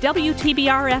 play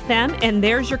WTBR FM, and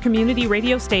there's your community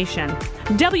radio station.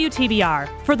 WTBR,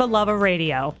 for the love of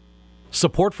radio.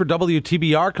 Support for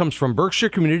WTBR comes from Berkshire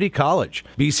Community College.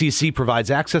 BCC provides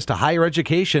access to higher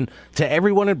education to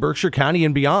everyone in Berkshire County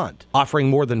and beyond, offering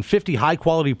more than 50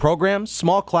 high-quality programs,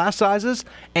 small class sizes,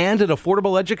 and an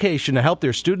affordable education to help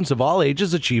their students of all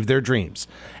ages achieve their dreams.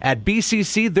 At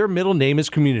BCC, their middle name is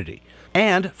Community.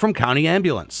 And from County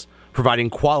Ambulance, providing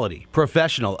quality,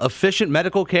 professional, efficient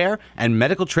medical care and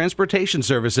medical transportation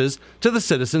services to the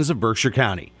citizens of Berkshire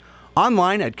County.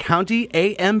 Online at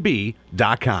countyamb.com.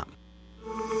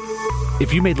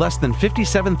 If you made less than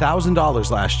 $57,000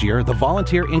 last year, the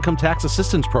Volunteer Income Tax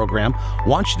Assistance Program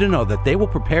wants you to know that they will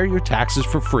prepare your taxes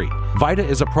for free. VITA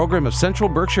is a program of Central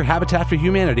Berkshire Habitat for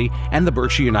Humanity and the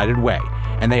Berkshire United Way,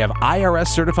 and they have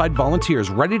IRS-certified volunteers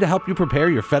ready to help you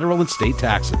prepare your federal and state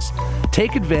taxes.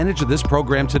 Take advantage of this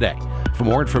program today. For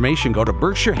more information, go to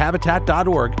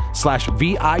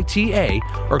berkshirehabitat.org/VITA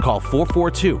or call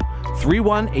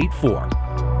 442-3184.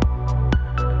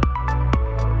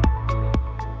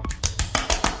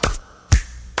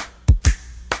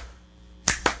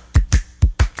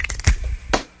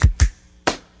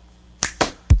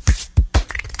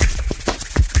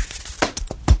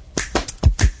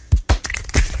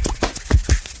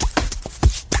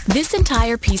 This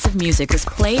entire piece of music is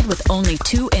played with only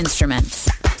two instruments,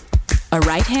 a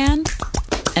right hand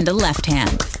and a left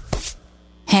hand.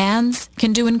 Hands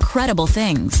can do incredible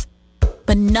things,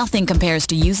 but nothing compares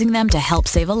to using them to help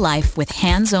save a life with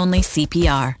hands-only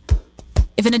CPR.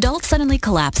 If an adult suddenly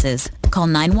collapses, call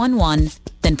 911,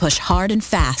 then push hard and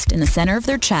fast in the center of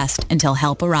their chest until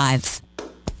help arrives.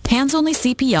 Hands-only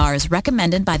CPR is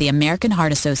recommended by the American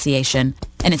Heart Association,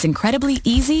 and it's incredibly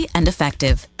easy and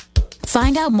effective.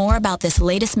 Find out more about this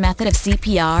latest method of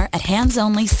CPR at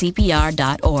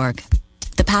handsonlycpr.org.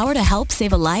 The power to help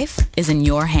save a life is in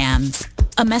your hands.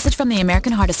 A message from the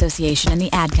American Heart Association and the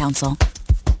Ad Council.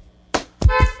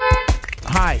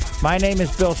 Hi, my name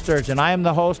is Bill Sturgeon. I am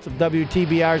the host of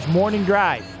WTBR's Morning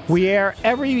Drive. We air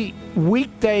every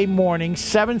weekday morning,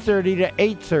 7:30 to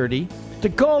 8:30. The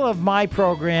goal of my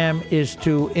program is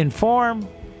to inform,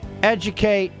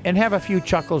 educate, and have a few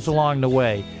chuckles along the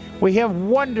way. We have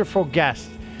wonderful guests,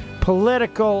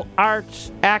 political,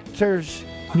 arts, actors,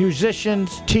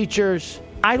 musicians, teachers.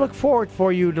 I look forward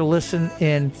for you to listen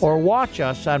in or watch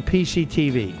us on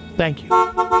PCTV. Thank you.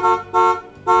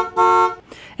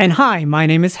 And hi, my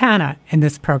name is Hannah, and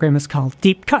this program is called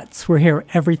Deep Cuts. We're here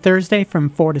every Thursday from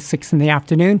 4 to 6 in the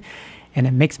afternoon, and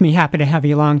it makes me happy to have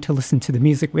you along to listen to the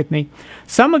music with me.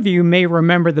 Some of you may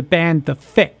remember the band The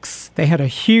Fix. They had a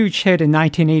huge hit in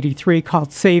 1983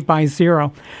 called Saved by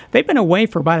Zero. They've been away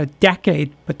for about a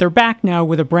decade, but they're back now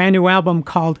with a brand new album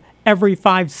called Every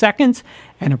 5 Seconds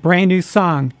and a brand new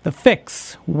song, The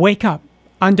Fix, Wake Up,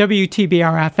 on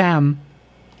WTBR FM.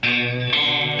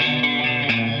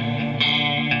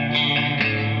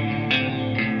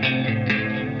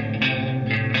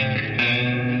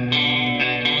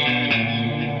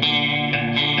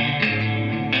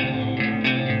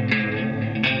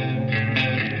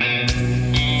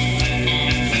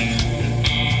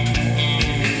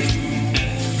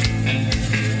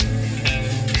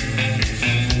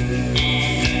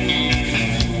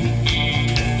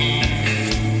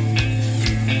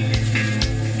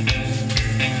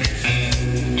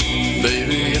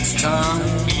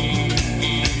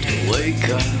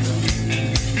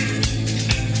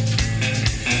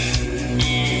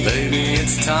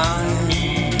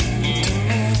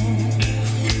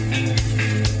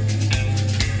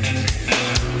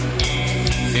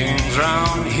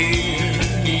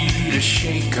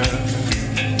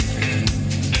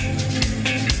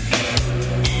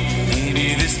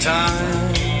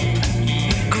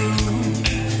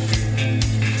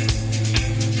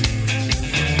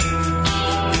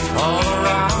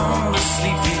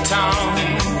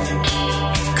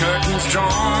 Curtains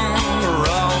drawn,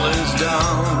 roll is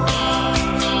down.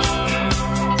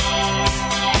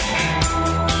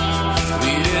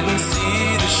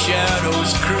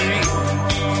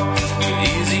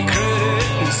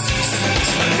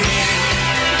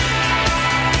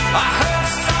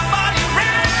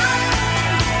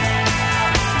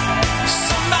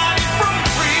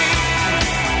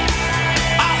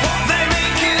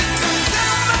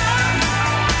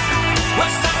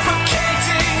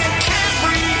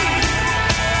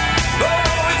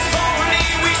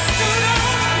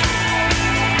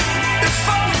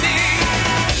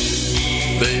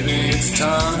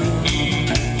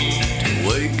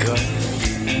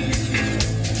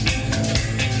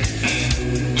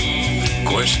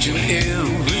 question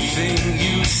everything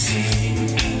you see.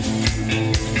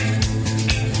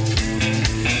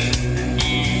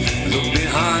 Look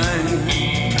behind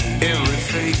every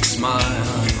fake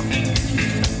smile.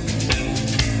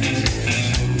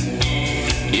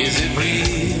 Is it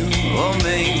real or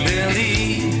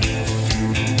make-believe?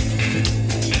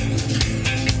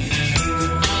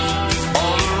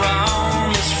 All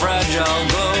around this fragile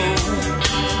globe,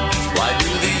 why do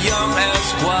the young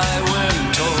ask why when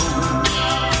told?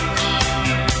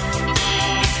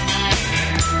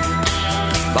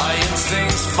 By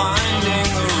instincts finding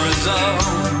the result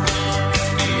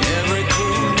in every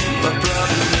clue a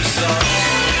problem solved.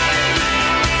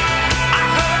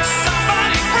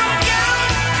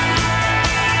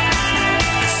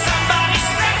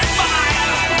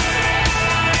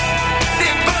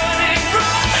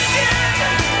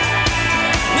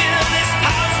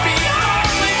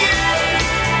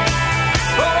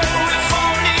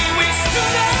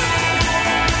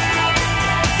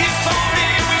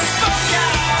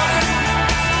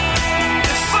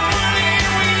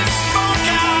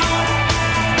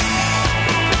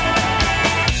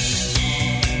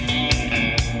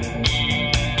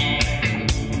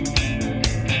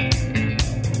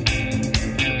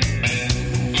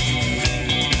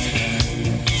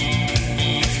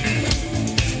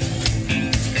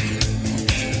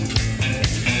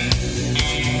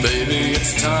 Baby,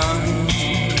 it's time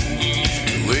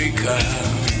to wake up.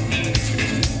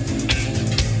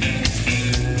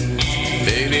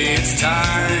 Baby, it's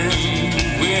time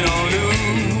we don't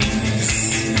lose.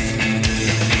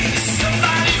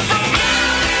 Somebody broke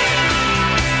out.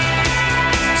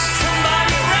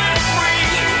 Somebody ran free.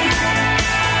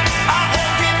 I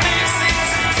hope it makes it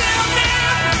to tell me.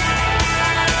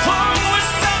 Oh, we're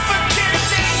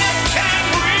suffocating and can't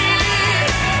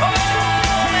breathe.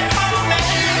 Oh, if only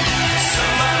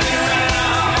somebody ran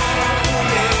out.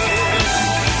 Yeah.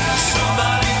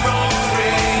 Somebody broke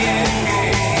free.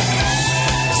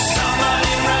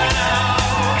 Somebody ran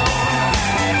out.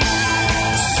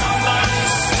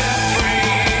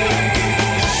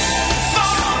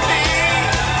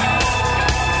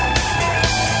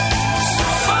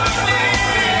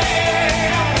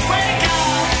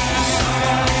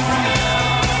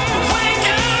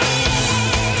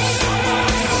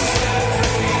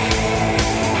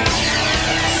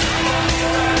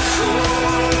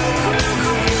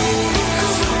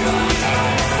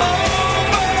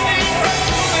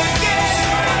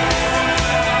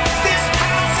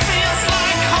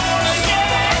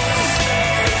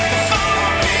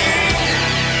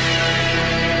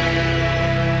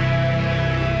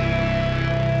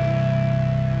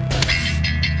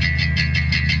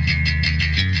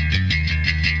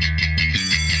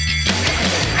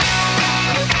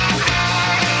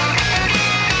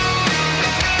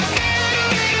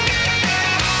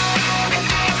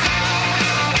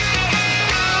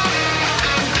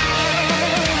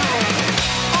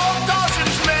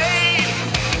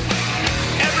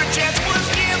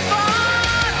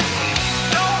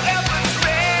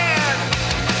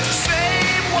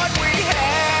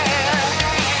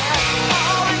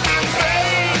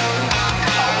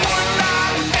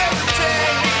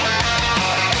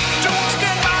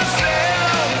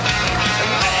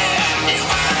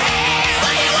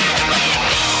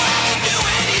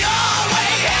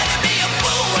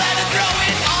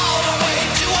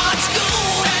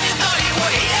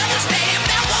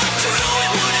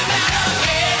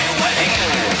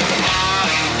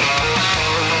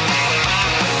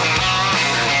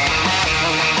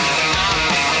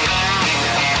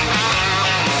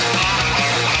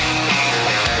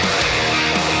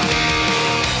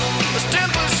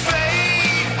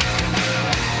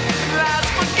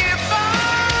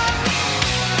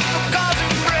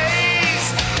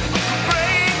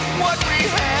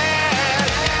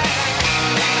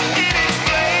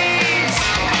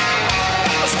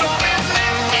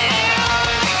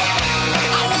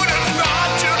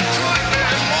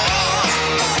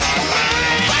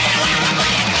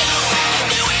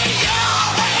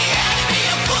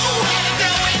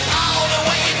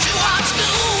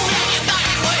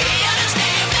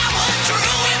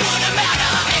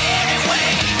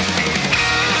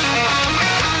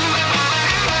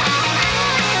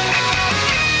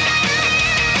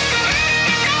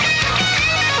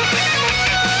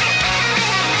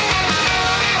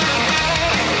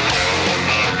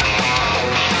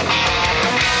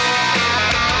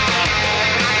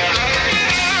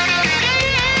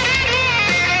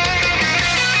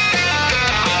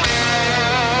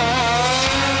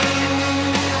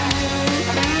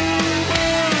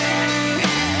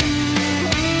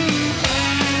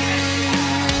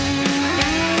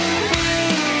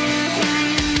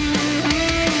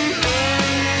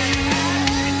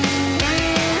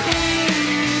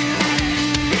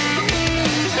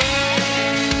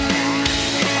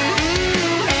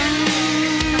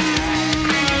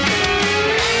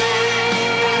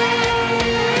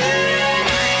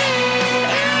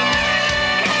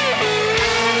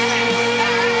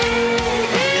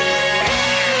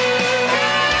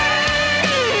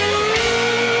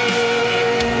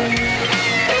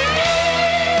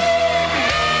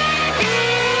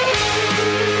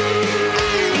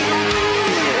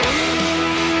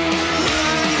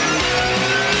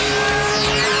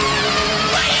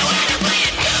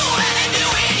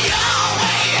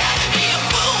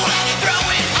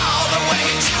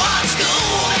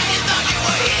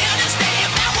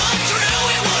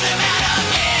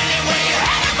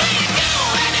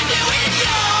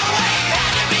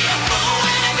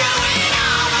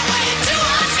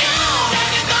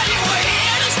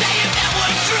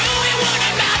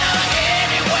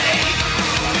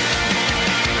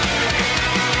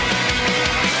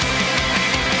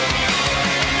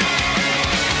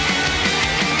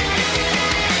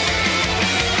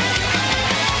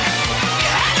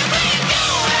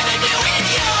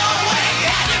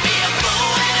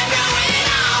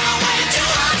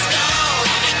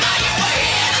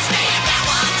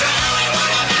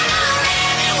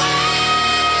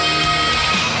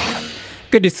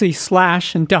 Good to see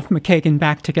Slash and Duff McKagan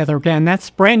back together again. That's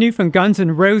brand new from Guns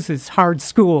N' Roses, Hard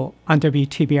School on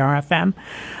WTBR FM.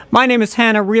 My name is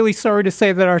Hannah. Really sorry to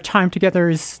say that our time together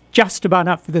is just about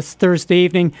up for this Thursday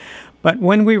evening. But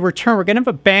when we return, we're going to have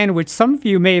a band which some of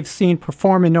you may have seen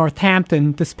perform in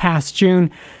Northampton this past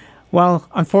June. Well,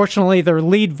 unfortunately, their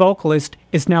lead vocalist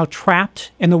is now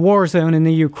trapped in the war zone in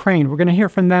the Ukraine. We're going to hear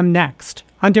from them next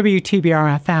on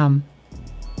WTBR FM.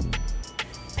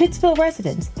 Pittsville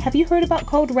residents, have you heard about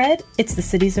Code Red? It's the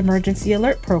city's emergency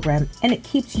alert program, and it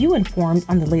keeps you informed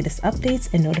on the latest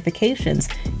updates and notifications,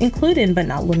 including but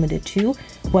not limited to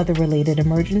weather-related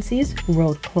emergencies,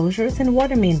 road closures, and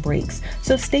water main breaks.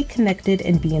 So stay connected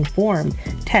and be informed.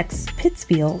 Text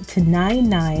Pittsville to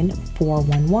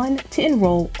 99411 to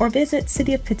enroll or visit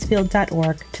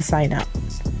cityofpittsfield.org to sign up.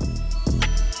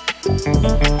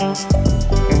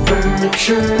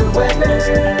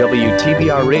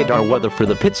 WTBR radar weather for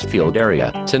the Pittsfield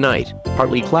area. Tonight,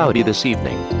 partly cloudy this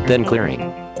evening, then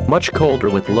clearing. Much colder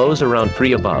with lows around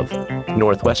 3 above.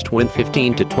 Northwest wind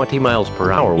 15 to 20 miles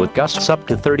per hour with gusts up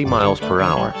to 30 miles per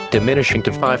hour. Diminishing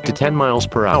to 5 to 10 miles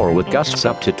per hour with gusts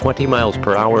up to 20 miles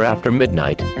per hour after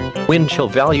midnight. Wind chill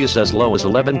values as low as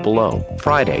 11 below.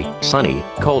 Friday, sunny,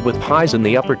 cold with highs in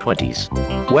the upper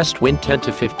 20s. West wind 10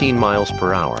 to 15 miles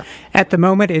per hour. At the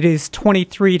moment, it is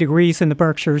 23 degrees in the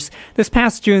Berkshires. This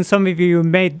past June, some of you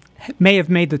may have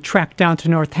made the trek down to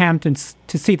Northampton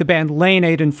to see the band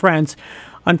Leonid and Friends.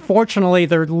 Unfortunately,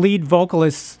 their lead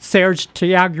vocalist, Serge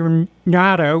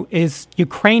Tiagrinato, is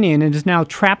Ukrainian and is now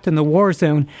trapped in the war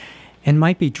zone and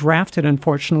might be drafted,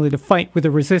 unfortunately, to fight with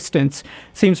the resistance.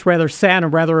 Seems rather sad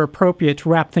and rather appropriate to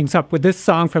wrap things up with this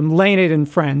song from Leonid and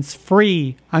Friends,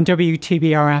 Free, on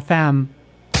WTBR FM.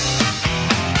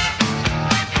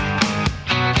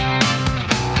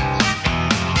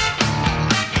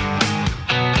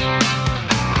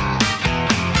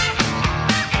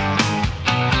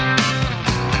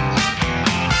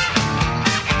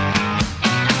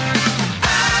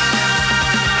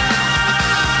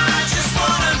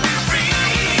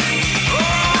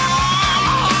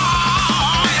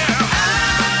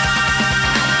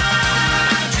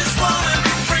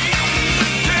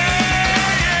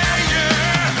 Yeah.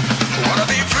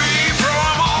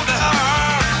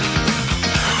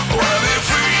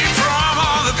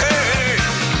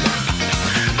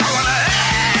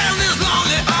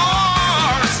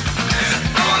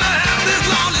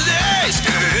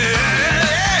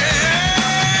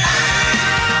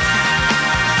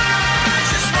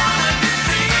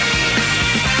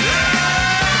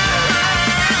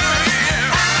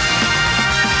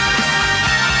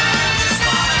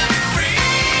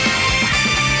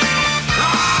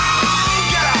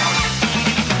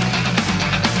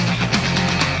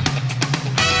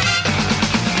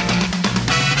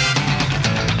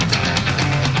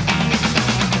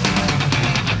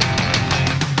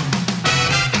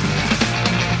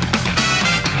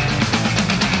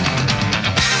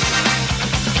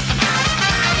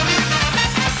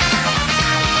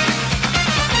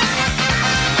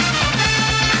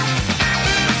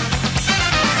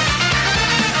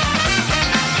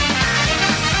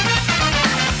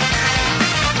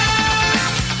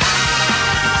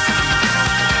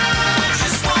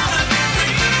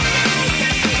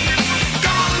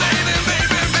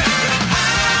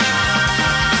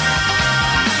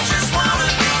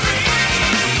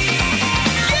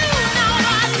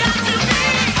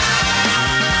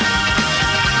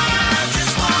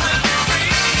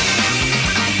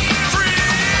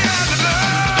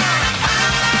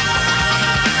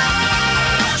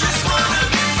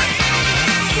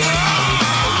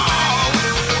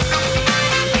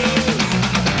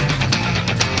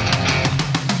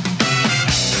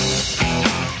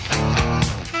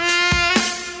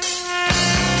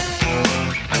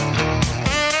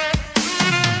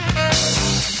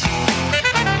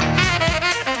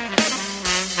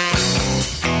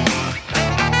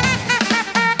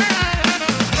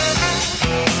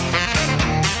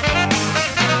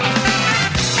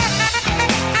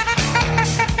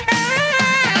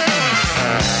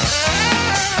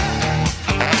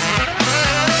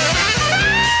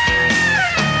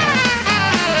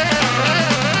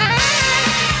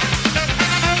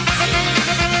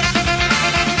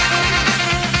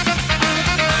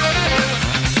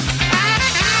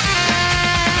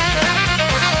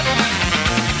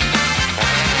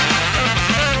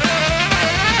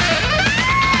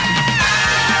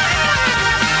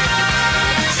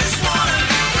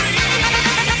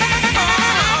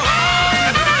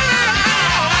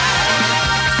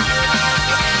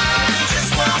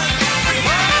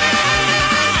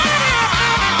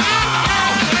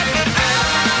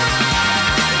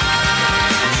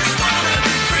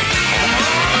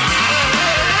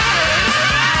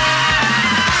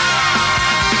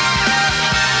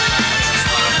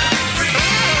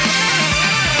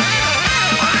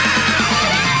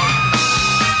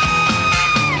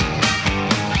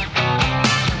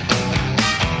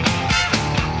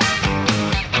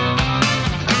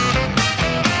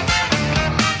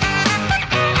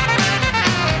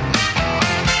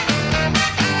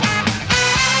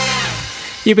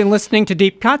 You've been listening to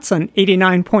Deep Cuts on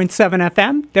 89.7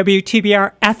 FM,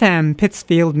 WTBR FM,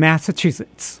 Pittsfield,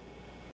 Massachusetts.